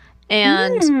Buddies.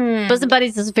 And Bosom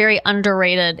Buddies is very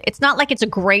underrated. It's not like it's a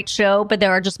great show, but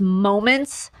there are just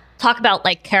moments. Talk about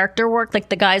like character work. Like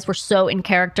the guys were so in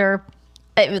character.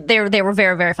 They were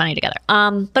very, very funny together.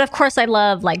 But of course I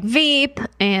love like Veep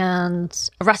and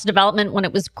Arrested Development when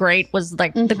it was great was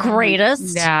like the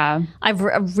greatest. Yeah. I've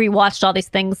rewatched all these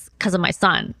things because of my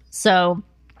son. So,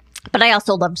 but I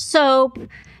also loved Soap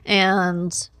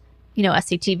and, you know,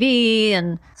 SCTV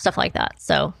and stuff like that.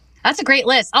 So that's a great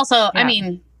list. Also,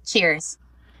 Cheers.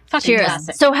 Fucking Cheers.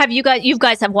 classic. So you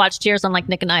guys have watched Cheers on like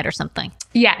Nick at Night or something?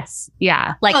 Yes.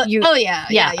 Yeah. Like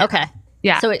yeah. Okay.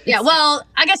 Yeah. So well,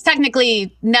 I guess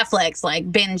technically Netflix like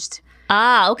binged.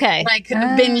 Okay. Like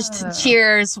binged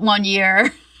Cheers one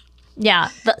year. Yeah.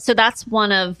 So that's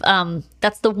one of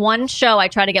that's the one show I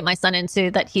try to get my son into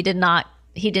that he did not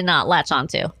latch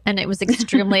onto, and it was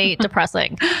extremely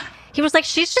depressing. He was like,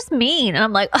 she's just mean. And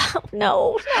I'm like, oh,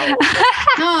 no,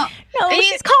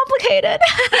 she's complicated.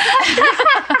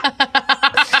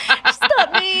 She's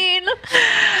not mean.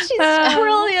 She's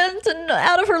brilliant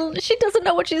and she doesn't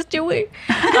know what she's doing.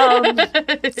 But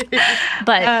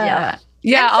yeah.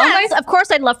 Yeah. Friends, of course,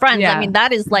 I love Friends. Yeah.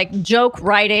 That is like joke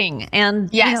writing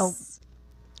and, you know,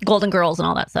 Golden Girls and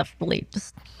all that stuff. Really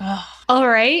just... All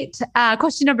right.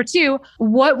 Question number 2.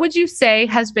 What would you say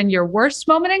has been your worst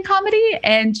moment in comedy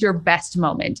and your best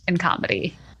moment in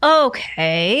comedy?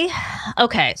 Okay.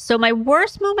 So my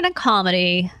worst moment in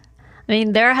comedy,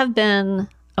 there have been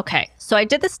Okay, so I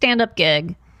did the stand-up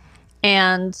gig,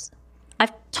 and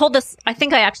I've told this, I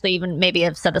think I actually even maybe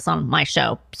have said this on my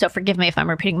show, so forgive me if I'm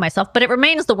repeating myself, but it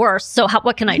remains the worst, so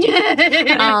what can I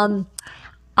do?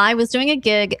 I was doing a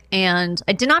gig, and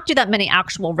I did not do that many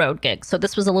actual road gigs, so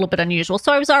this was a little bit unusual.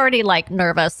 So I was already like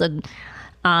nervous, and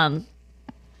I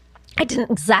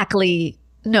didn't exactly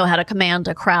know how to command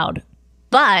a crowd.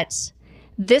 But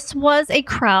this was a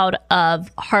crowd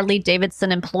of Harley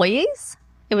Davidson employees.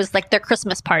 It was like their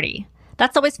Christmas party.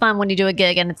 That's always fun when you do a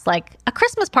gig and it's like a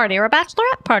Christmas party or a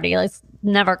bachelorette party. It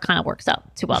never kind of works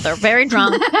out too well. They're very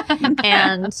drunk.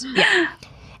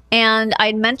 And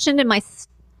I mentioned in my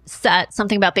set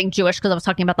something about being Jewish because I was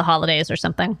talking about the holidays or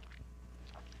something.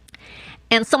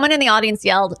 And someone in the audience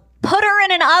yelled, "Put her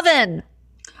in an oven."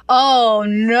 Oh,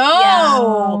 no. Yeah.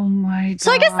 Oh, my God.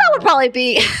 So I guess that would probably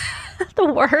be the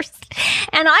worst.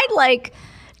 And I like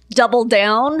doubled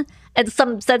down and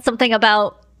said something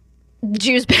about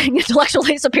Jews being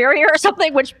intellectually superior or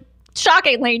something, which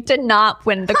shockingly did not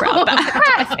win the crowd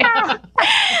back.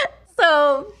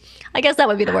 So I guess that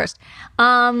would be the worst.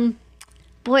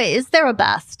 Boy, is there a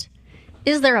best?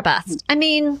 Is there a best? I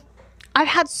mean, I've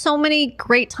had so many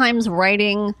great times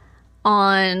writing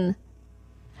on...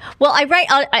 Well, I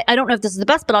don't know if this is the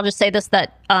best, but I'll just say this,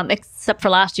 that except for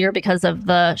last year, because of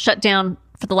the shutdown,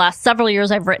 for the last several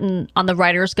years, I've written on the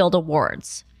Writers Guild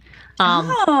Awards.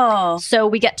 So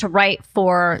we get to write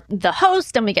for the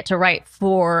host and we get to write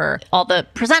for all the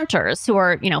presenters who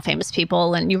are, famous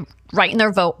people, and you write in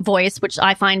their voice, which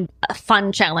I find a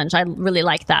fun challenge. I really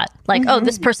like that. Like, oh,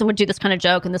 this person would do this kind of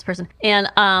joke and this person.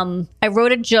 And I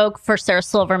wrote a joke for Sarah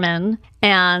Silverman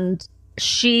and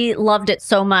she loved it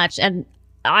so much. And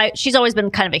she's always been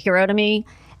kind of a hero to me.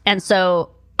 And so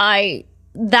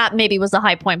that maybe was a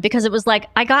high point because it was like,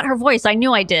 I got her voice. I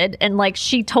knew I did. And like,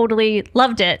 she totally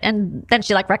loved it. And then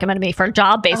she like recommended me for a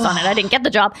job based on it. I didn't get the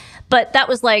job, but that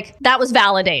was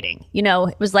validating,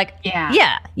 it was like,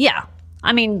 yeah.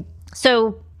 I mean,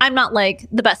 so I'm not like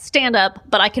the best stand-up,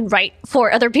 but I can write for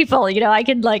other people. I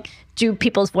can like do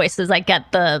people's voices. I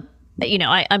get the,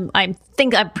 I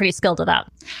think I'm pretty skilled at that.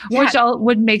 Yeah. Which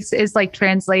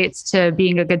translates to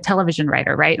being a good television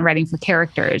writer, right? And writing for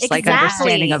characters, like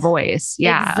understanding a voice.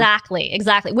 Yeah, exactly.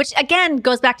 Which again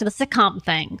goes back to the sitcom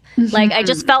thing. Like I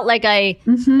just felt like I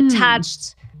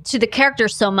attached to the character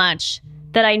so much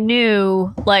that I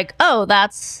knew like, oh,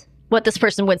 that's what this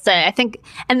person would say. I think,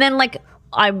 and then like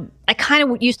I kind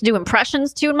of used to do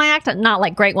impressions too in my act, not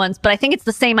like great ones, but I think it's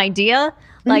the same idea.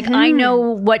 Like I know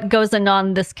what goes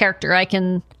on this character. I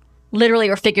can literally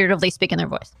or figuratively speak in their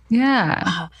voice. Yeah.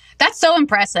 Oh, that's so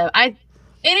impressive.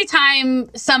 Anytime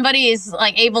somebody is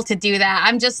like able to do that,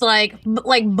 I'm just like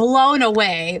blown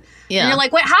away. Yeah. And you're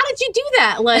like, wait, how did you do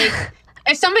that? Like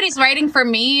if somebody's writing for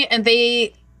me and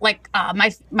they like,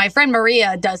 my friend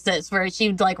Maria does this where she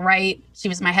would like write, she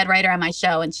was my head writer on my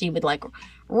show and she would like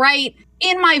write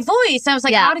in my voice. I was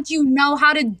like, how did you know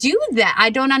how to do that?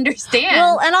 I don't understand.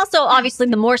 Well, and also obviously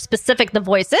the more specific the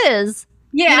voice is,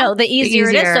 the easier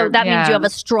it is. So that means you have a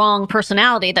strong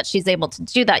personality that she's able to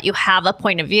do that. You have a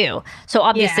point of view. So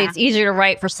obviously it's easier to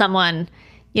write for someone,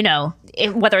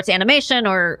 whether it's animation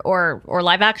or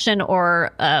live action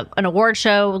or an award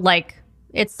show, like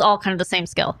it's all kind of the same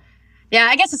skill. Yeah,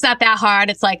 I guess it's not that hard.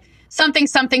 It's like something,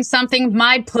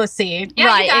 my pussy. Yeah,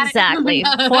 right, exactly.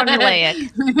 Formulaic.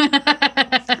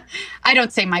 I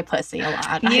don't say my pussy a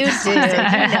lot. You do.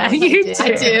 You do.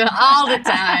 I do all the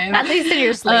time. At least in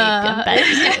your sleep.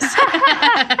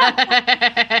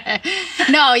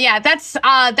 No, yeah,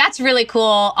 that's really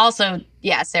cool. Also,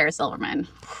 yeah, Sarah Silverman.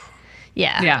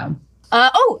 Yeah.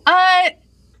 Hype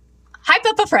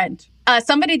up a friend.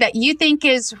 Somebody that you think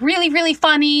is really, really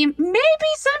funny. Maybe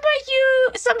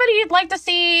somebody you'd like to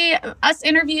see us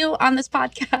interview on this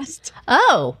podcast.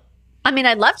 Oh, I mean,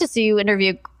 I'd love to see you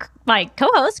interview my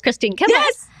co-host, Christine Kimmel.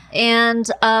 Yes.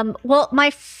 And,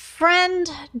 my friend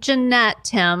Jeanette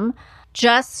Tim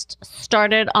just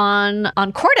started on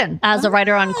Corden as a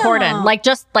writer on Corden,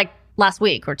 just last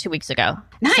week or 2 weeks ago.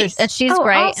 Nice. And she's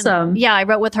great. Awesome. And, I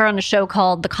wrote with her on a show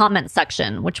called The Comment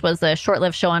Section, which was a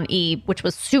short-lived show on E!, which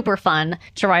was super fun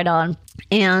to write on.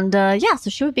 And so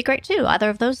she would be great too, either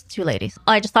of those two ladies.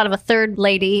 I just thought of a third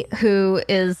lady who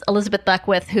is Elizabeth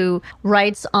Beckwith, who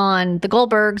writes on The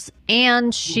Goldbergs,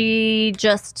 and she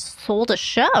just sold a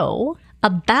show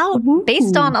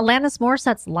based on Alanis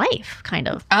Morissette's life, kind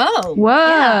of. Oh. Whoa.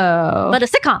 Yeah. But a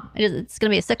sitcom. It's going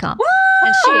to be a sitcom. What?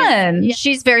 And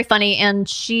she's very funny. And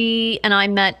she and I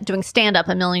met doing stand-up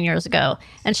a million years ago.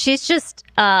 And she's just,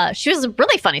 she was a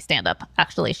really funny stand-up,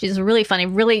 actually. She's really funny,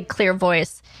 really clear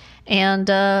voice. and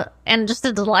just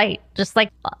a delight. Just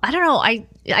like, I don't know,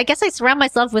 I guess I surround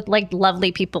myself with like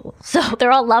lovely people, so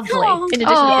they're all lovely in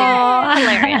addition to being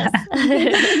hilarious.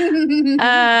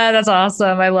 That's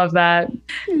awesome. I love that.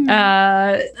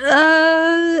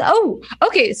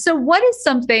 Okay. So what is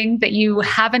something that you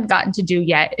haven't gotten to do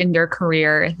yet in your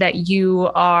career that you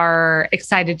are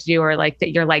excited to do, or like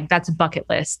that you're like, that's a bucket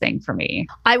list thing for me?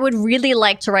 I would really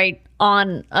like to write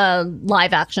on a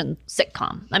live action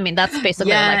sitcom. I mean, that's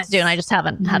basically what I like to do, and I just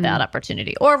haven't had that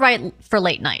opportunity. Or write for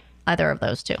late night. Either of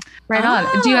those two. Right on.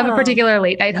 Do you have a particular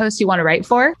late night host you want to write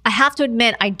for? I have to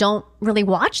admit, I don't really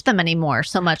watch them anymore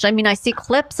so much. I mean, I see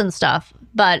clips and stuff,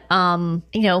 but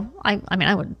you know, I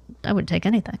mean, I would take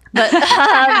anything. But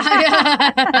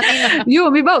you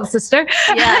and me both, sister.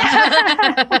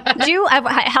 Yeah.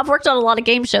 I have worked on a lot of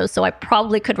game shows, so I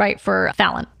probably could write for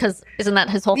Fallon, because isn't that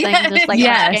his whole thing? Just like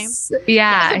games?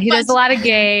 Yeah. He does a lot of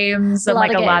games and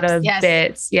like a lot of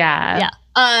bits. Yeah.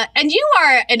 And you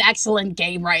are an excellent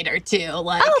game writer too.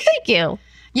 Like, oh, thank you.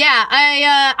 Yeah,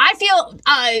 I feel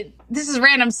this is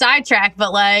random sidetrack,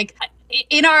 but like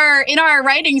in our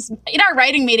writing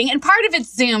meeting, and part of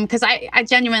it's Zoom, because I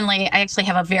actually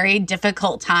have a very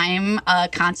difficult time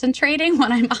concentrating when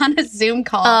I'm on a Zoom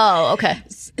call. Oh, okay.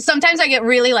 Sometimes I get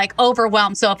really like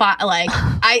overwhelmed. So if I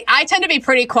tend to be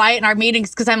pretty quiet in our meetings,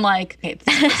 because I'm like, okay,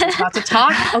 this person's about to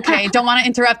talk. Okay, don't want to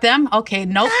interrupt them. Okay,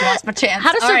 nope, lost my chance.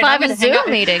 How to survive a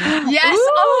Zoom meeting? Yes.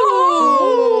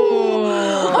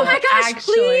 Oh my gosh,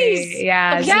 actually, please.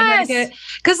 Yeah. Yes.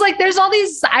 Because like there's all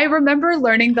these, I remember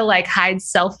learning the like hide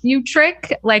self-view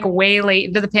trick like way late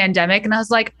into the pandemic. And I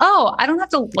was like, oh, I don't have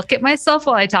to look at myself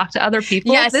while I talk to other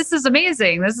people. Yes. This is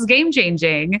amazing. This is game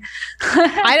changing.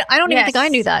 I don't even think I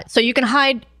knew that. So you can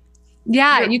hide.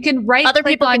 Yeah, you can write other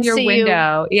people on your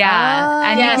window. You.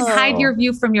 Yeah. And you can hide your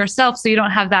view from yourself, so you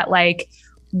don't have that like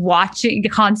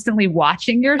constantly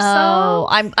watching yourself.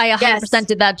 Oh, I 100%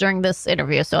 did that during this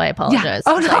interview, so I apologize.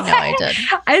 Yeah. Oh, no.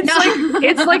 I know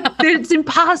I did. It's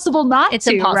impossible not it's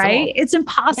to, impossible. right? It's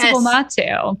impossible not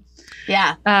to.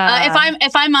 Yeah.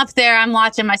 If I'm up there, I'm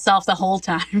watching myself the whole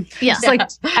time. Yeah. It's like,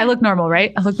 I look normal,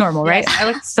 right? I look normal, right?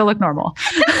 I still look normal.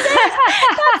 That's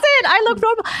it. I look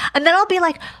normal. And then I'll be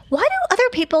like, why do other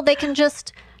people, they can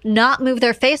just not move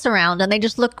their face around and they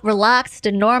just look relaxed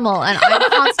and normal, and I'm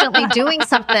constantly doing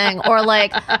something, or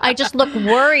like I just look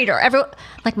worried, or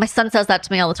like my son says that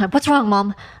to me all the time. What's wrong,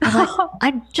 Mom? I'm like,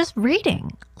 I'm just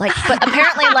reading. Like, but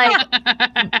apparently like,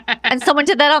 and someone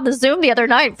did that on the Zoom the other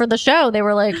night for the show. They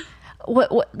were like,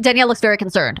 what? Danielle looks very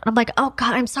concerned. And I'm like, oh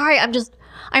God, I'm sorry.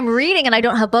 I'm reading and I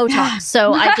don't have Botox.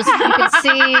 So you can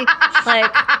see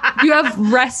like. You have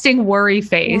resting worry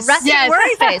face.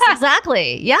 Worry face.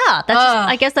 Exactly. Yeah.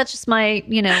 I guess that's just my,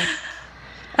 my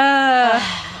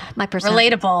perception.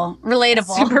 Relatable.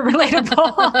 Super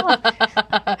relatable.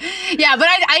 Yeah. But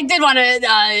I did want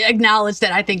to acknowledge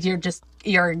that I think you're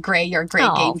a great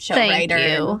game show writer.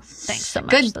 Thank you. Thanks so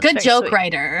much. Good joke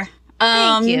writer.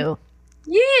 Thank you.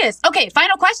 Yes. Okay.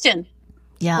 Final question.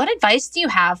 Yeah. What advice do you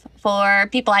have for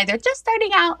people either just starting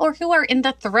out or who are in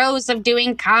the throes of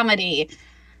doing comedy?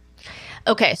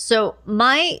 Okay, so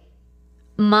my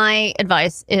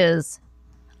advice is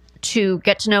to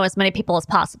get to know as many people as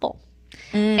possible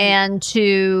and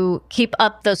to keep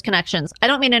up those connections. I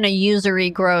don't mean in a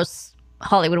usury, gross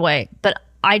Hollywood way, but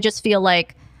I just feel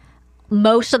like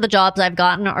most of the jobs I've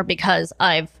gotten are because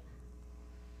I've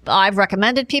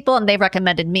recommended people and they've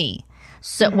recommended me.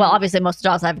 So, well, obviously most of the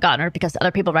jobs I've gotten are because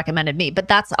other people recommended me, but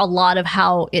that's a lot of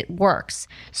how it works.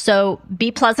 So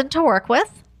be pleasant to work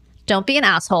with. Don't be an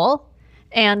asshole,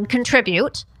 and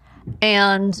contribute.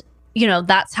 And,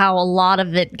 that's how a lot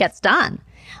of it gets done.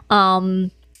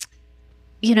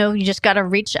 You just got to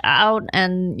reach out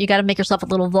and you got to make yourself a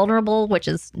little vulnerable, which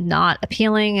is not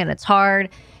appealing and it's hard.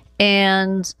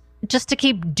 And just to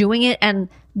keep doing it, and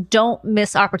don't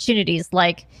miss opportunities.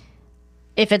 Like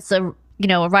if it's a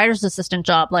writer's assistant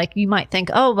job, like you might think,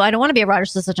 oh, I don't want to be a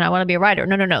writer's assistant, I want to be a writer.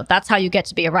 No. That's how you get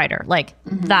to be a writer. Like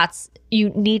you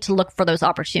need to look for those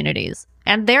opportunities.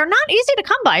 And they're not easy to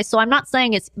come by. So I'm not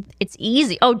saying it's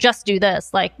easy. Oh, just do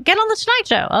this. Like get on the Tonight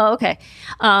Show. Oh, okay.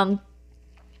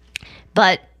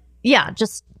 But yeah,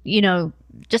 just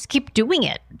keep doing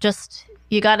it. Just,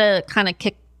 you got to kind of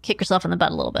kick yourself in the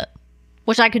butt a little bit,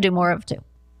 which I could do more of too.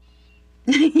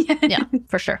 Yeah,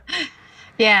 for sure.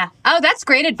 Yeah. Oh, that's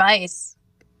great advice.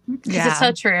 Because it's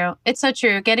so true. It's so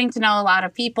true. Getting to know a lot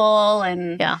of people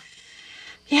and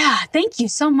yeah. Thank you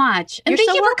so much. And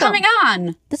thank you for coming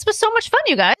on. This was so much fun,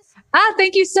 you guys.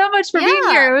 Thank you so much for being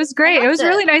here. It was great. It was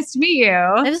really nice to meet you.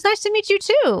 It was nice to meet you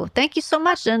too. Thank you so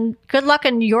much, and good luck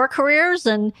in your careers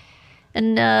and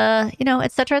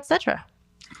et cetera, et cetera.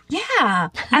 Yeah.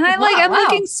 And I'm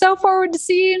looking so forward to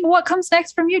seeing what comes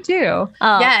next from you too.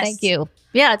 Oh, yes. Thank you.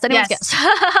 Yeah, it's anyone's guess.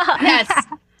 Yes.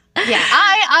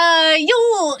 Yeah,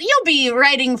 you'll be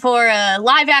writing for a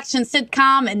live action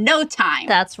sitcom in no time.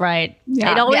 That's right.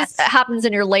 Yeah. It always happens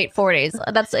in your late 40s.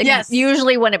 That's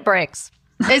usually when it breaks.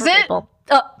 Is it?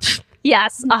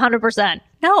 Yes, 100%.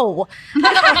 No.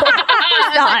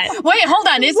 Not. Wait, hold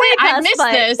on. Is it? I missed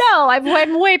this. No,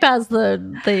 I'm way past the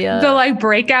like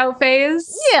breakout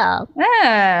phase. Yeah.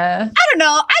 I don't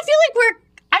know. I feel like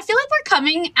we're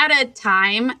coming at a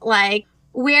time like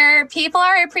where people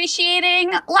are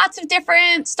appreciating lots of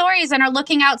different stories and are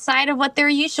looking outside of what their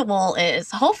usual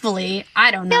is. Hopefully,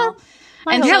 I don't know. Yeah.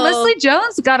 And Leslie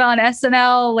Jones got on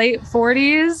SNL late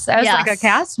 40s as like a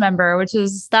cast member, which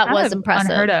is impressive,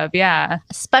 unheard of. Yeah,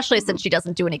 especially since she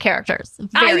doesn't do any characters.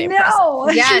 Very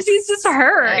impressive. Yes. She's just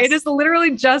her. Yes. It is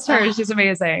literally just her. She's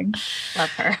amazing. Love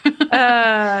her.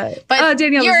 But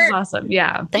Danielle, this is awesome.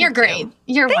 Yeah, you're great.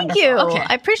 You're Thank wonderful. you. Okay.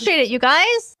 I appreciate it, you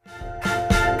guys.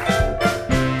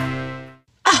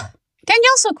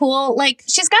 Danielle's so cool. Like,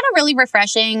 she's got a really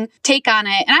refreshing take on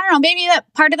it. And I don't know, maybe that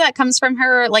part of that comes from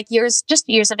her, like, years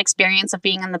of experience of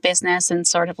being in the business and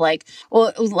sort of like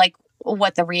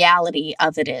what the reality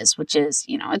of it is, which is,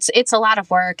 it's a lot of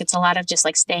work. It's a lot of just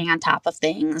like staying on top of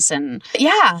things. And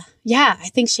yeah, I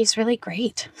think she's really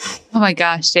great. Oh my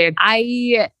gosh, dude.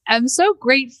 I am so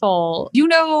grateful,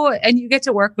 and you get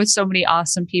to work with so many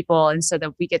awesome people. And so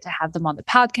that we get to have them on the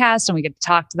podcast and we get to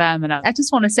talk to them. And I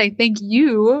just want to say thank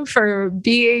you for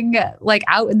being like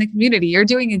out in the community. You're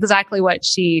doing exactly what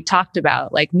she talked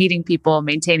about, like meeting people,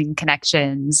 maintaining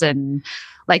connections, and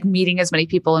like meeting as many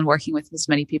people and working with as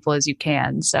many people as you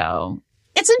can. So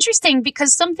it's interesting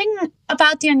because something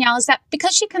about Danielle is that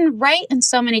because she can write in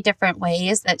so many different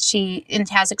ways that she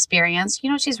has experience,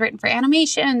 she's written for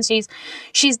animation, she's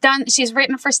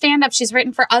written for stand-up, she's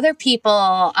written for other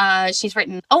people, she's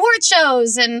written award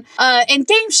shows and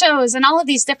game shows and all of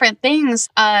these different things.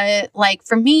 Like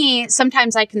for me,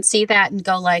 sometimes I can see that and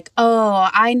go like, oh,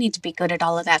 I need to be good at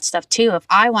all of that stuff too if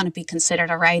I want to be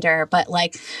considered a writer. But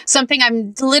like something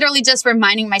I'm literally just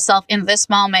reminding myself in this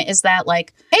moment is that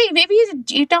like, hey, maybe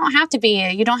you don't have to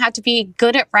be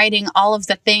good at writing all of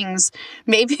the things.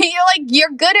 Maybe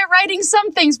you're good at writing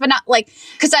some things, but not like,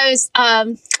 because I was,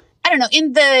 I don't know,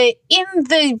 in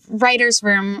the writer's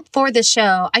room for the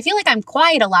show, I feel like I'm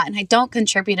quiet a lot and I don't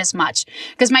contribute as much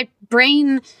because my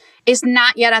brain is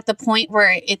not yet at the point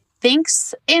where it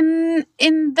thinks in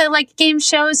the like game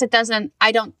shows.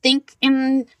 I don't think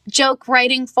in joke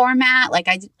writing format.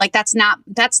 That's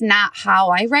not how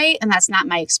I write and that's not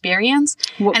my experience.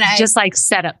 Well, and just like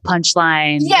set up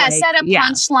punchline. Yeah.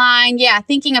 Punchline. Yeah.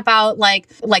 Thinking about like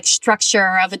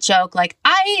structure of a joke. Like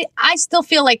I still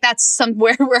feel like that's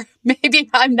somewhere where maybe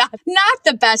I'm not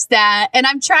the best at, and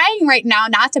I'm trying right now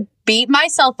not to beat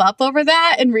myself up over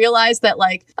that and realize that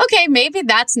like, okay, maybe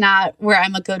that's not where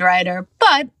I'm a good writer,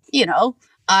 but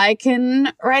I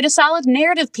can write a solid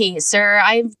narrative piece or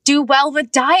I do well with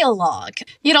dialogue,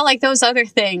 like those other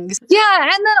things. Yeah.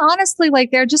 And then honestly,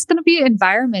 like there are just going to be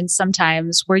environments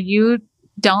sometimes where you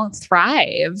don't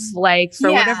thrive, like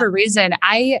for whatever reason.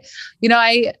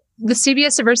 The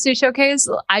CBS Diversity Showcase,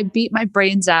 I beat my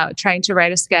brains out trying to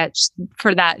write a sketch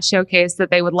for that showcase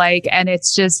that they would like. And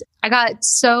it's just, I got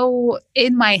so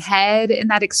in my head in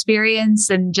that experience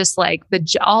and just like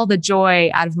all the joy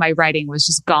out of my writing was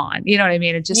just gone. You know what I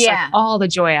mean? It just like all the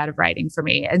joy out of writing for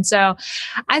me. And so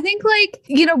I think like,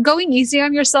 going easy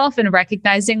on yourself and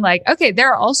recognizing like, okay,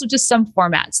 there are also just some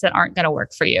formats that aren't going to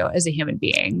work for you as a human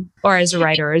being or as a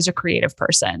writer or as a creative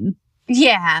person.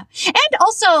 Yeah. And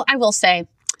also I will say,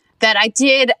 that I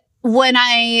did when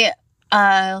I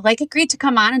agreed to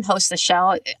come on and host the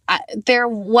show. There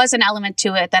was an element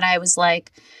to it that I was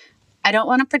like, I don't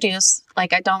want to produce.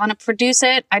 Like, I don't want to produce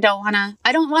it. I don't want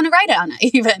to write on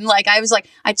it even. Like, I was like,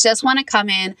 I just want to come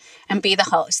in and be the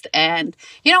host. And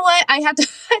you know what? I had to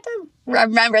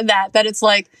remember that it's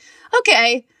like,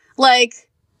 okay, like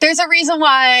there's a reason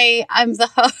why I'm the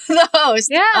host.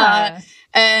 Yeah.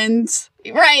 And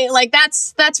right, like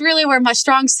that's really where my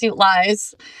strong suit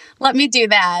lies. Let me do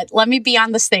that. Let me be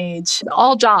on the stage.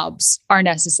 All jobs are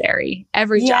necessary.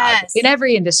 Every job in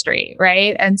every industry,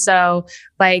 right? And so,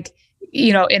 like,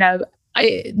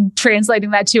 translating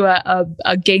that to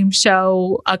a game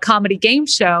show, a comedy game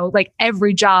show, like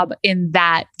every job in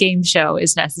that game show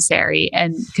is necessary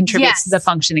and contributes to the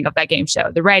functioning of that game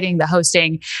show, the writing, the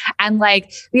hosting, and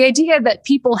like the idea that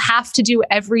people have to do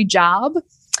every job.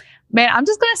 Man, I'm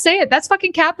just going to say it. That's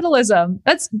fucking capitalism.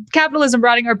 That's capitalism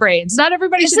rotting our brains. Not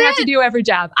everybody should have to do every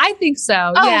job. I think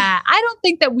so. Oh. Yeah. I don't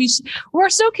think that we're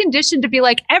so conditioned to be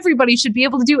like, everybody should be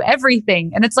able to do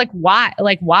everything. And it's like, why?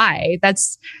 Like, why?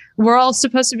 We're all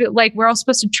supposed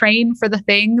to train for the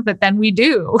thing that then we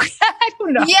do. I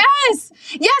don't know. Yes.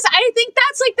 I think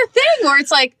that's like the thing where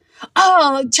it's like,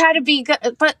 oh, try to be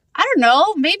good. But I don't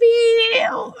know. Maybe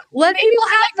let people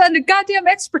have the goddamn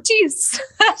expertise.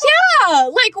 Yeah.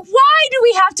 Like, why do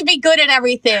we have to be good at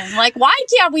everything? Like, why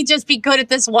can't we just be good at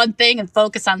this one thing and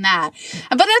focus on that?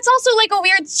 But that's also like a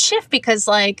weird shift because,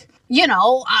 like, you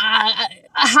know,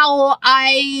 how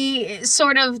I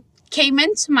sort of came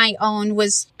into my own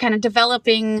was kind of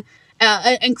developing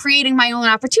and creating my own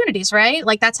opportunities, right?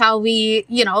 Like that's how we,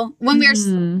 you know, when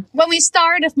we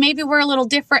start, if maybe we're a little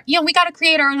different, you know, we got to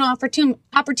create our own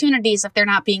opportunities if they're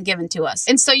not being given to us.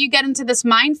 And so you get into this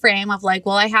mind frame of like,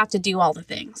 well, I have to do all the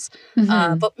things,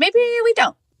 but maybe we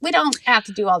don't. We don't have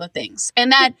to do all the things.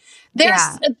 And that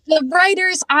there's the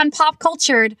writers on Pop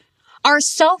Cultured are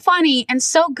so funny and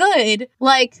so good.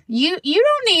 Like you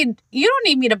don't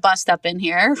need me to bust up in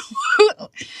here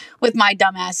with my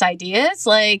dumbass ideas.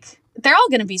 Like they're all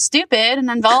going to be stupid and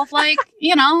involve like,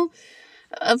 you know,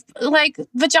 like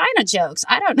vagina jokes.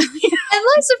 I don't know.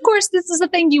 Unless, of course, this is a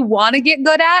thing you want to get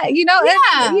good at, you know?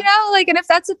 Yeah. And, you know, like, and if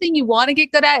that's the thing you want to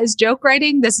get good at is joke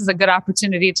writing, this is a good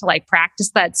opportunity to like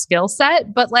practice that skill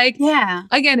set. But like,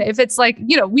 again, if it's like,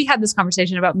 you know, we had this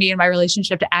conversation about me and my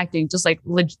relationship to acting, just like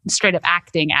straight up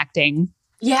acting.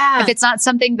 Yeah. If it's not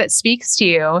something that speaks to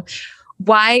you,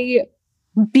 why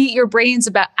beat your brains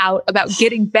about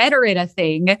getting better at a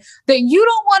thing that you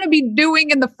don't want to be doing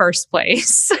in the first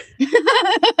place?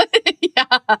 Yeah.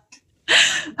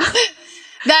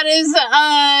 That is,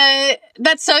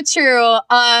 that's so true.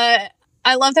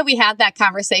 I love that we had that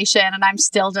conversation and I'm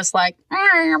still just like,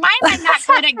 why am I not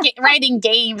good at writing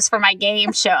games for my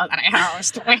game show that I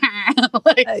host? Like,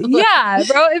 yeah,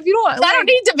 bro. If you don't, I don't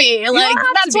need to be like,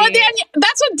 that's what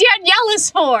Danielle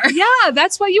is for. Yeah.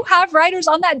 That's what you have writers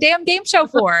on that damn game show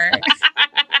for.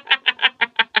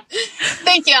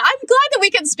 Thank you. I'm glad that we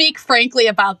can speak frankly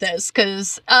about this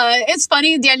because it's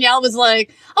funny. Danielle was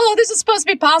like, "Oh, this is supposed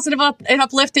to be positive and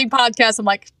uplifting podcast." I'm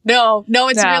like, "No,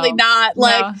 it's really not."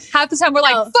 Like half the time we're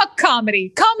like, "Fuck comedy.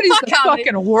 Comedy's the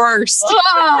fucking worst."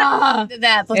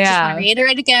 That. But just want to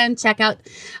reiterate again. Check out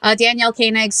Danielle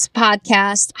Koenig's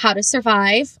podcast, How to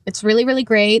Survive. It's really, really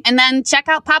great. And then check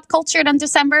out Pop Cultured on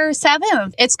December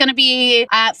 7th. It's going to be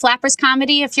at Flappers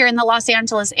Comedy if you're in the Los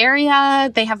Angeles area.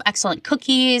 They have excellent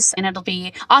cookies. And it'll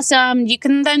be awesome. You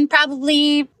can then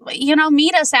probably, you know,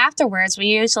 meet us afterwards. We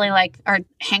usually like are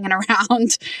hanging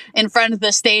around in front of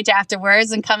the stage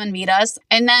afterwards and come and meet us.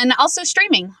 And then also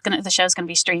streaming. The show's going to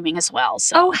be streaming as well.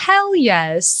 So. Oh, hell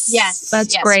yes. Yes.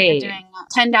 That's great. We're doing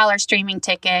 $10 streaming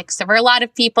tickets. There were a lot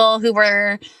of people who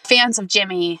were fans of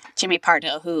Jimmy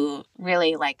Pardo who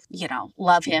really like, you know,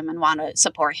 love him and want to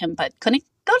support him, but couldn't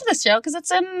go to the show because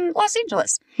it's in Los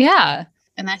Angeles. Yeah.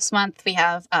 And next month we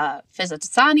have Fizza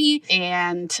Tassani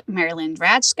and Marilyn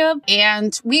Rajska.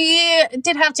 And we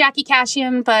did have Jackie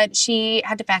Cashian, but she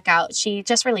had to back out. She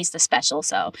just released a special,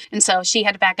 so she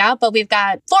had to back out. But we've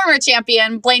got former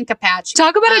champion Blaine Capatch.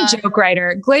 Talk about a joke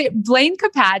writer. Blaine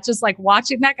Capatch is like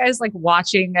watching, that guy's like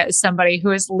watching somebody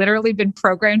who has literally been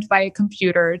programmed by a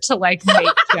computer to like make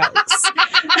jokes.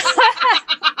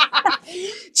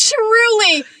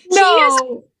 Truly.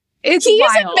 No. He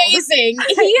is amazing.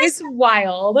 It's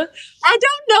wild. I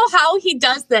don't know how he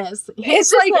does this.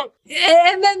 It's like,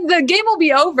 and then the game will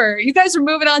be over. You guys are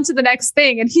moving on to the next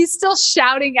thing. And he's still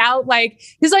shouting out like,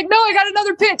 he's like, no, I got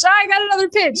another pitch.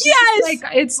 Yes.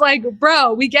 It's like,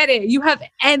 bro, we get it. You have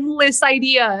endless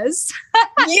ideas.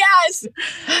 Yes.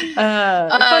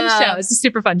 Fun show. It's a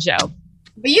super fun show.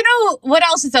 But you know what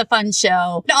else is a fun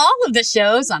show? All of the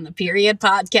shows on the Period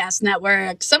Podcast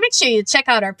Network. So make sure you check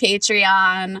out our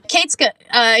Patreon. Kate's good.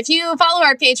 If you follow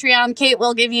our Patreon, Kate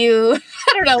will give you,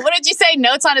 I don't know, what did you say?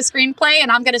 Notes on a screenplay, and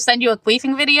I'm going to send you a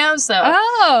queefing video. So.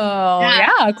 Oh,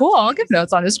 yeah, cool. I'll give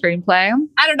notes on a screenplay.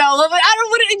 I don't know.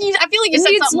 I feel like you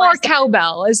said something more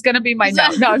cowbell is going to be my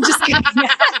note. No, I'm just kidding.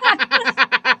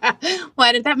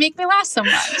 Why did that make me laugh so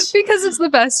much? Because it's the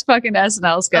best fucking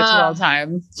SNL sketch of all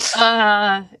time.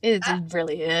 It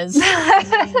really is.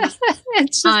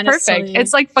 It's just honestly, perfect.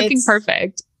 It's like fucking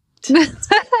perfect. You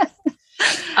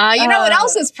know what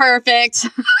else is perfect?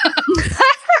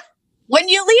 When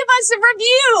you leave us a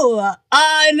review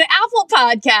on Apple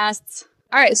Podcasts.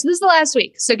 All right, so this is the last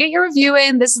week. So get your review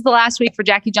in. This is the last week for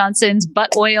Jackie Johnson's Butt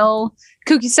Oil,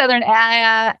 Kooky Southern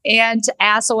and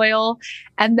Ass Oil.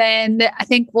 And then I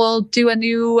think we'll do a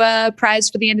new prize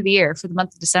for the end of the year for the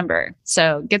month of December.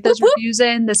 So get those reviews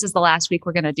in. This is the last week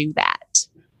we're going to do that.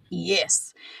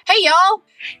 Yes. Hey, y'all.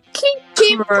 Keep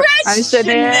pressing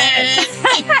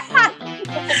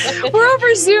it. We're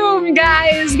over Zoom,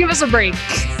 guys. Give us a break.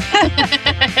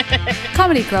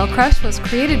 Comedy Girl Crush was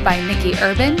created by Nikki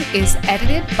Urban, is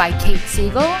edited by Kate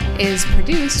Siegel, is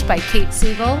produced by Kate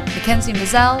Siegel, Mackenzie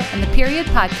Mazzell, and the Period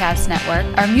Podcast Network.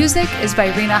 Our music is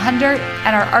by Rena Hundert,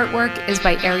 and our artwork is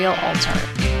by Ariel Alter.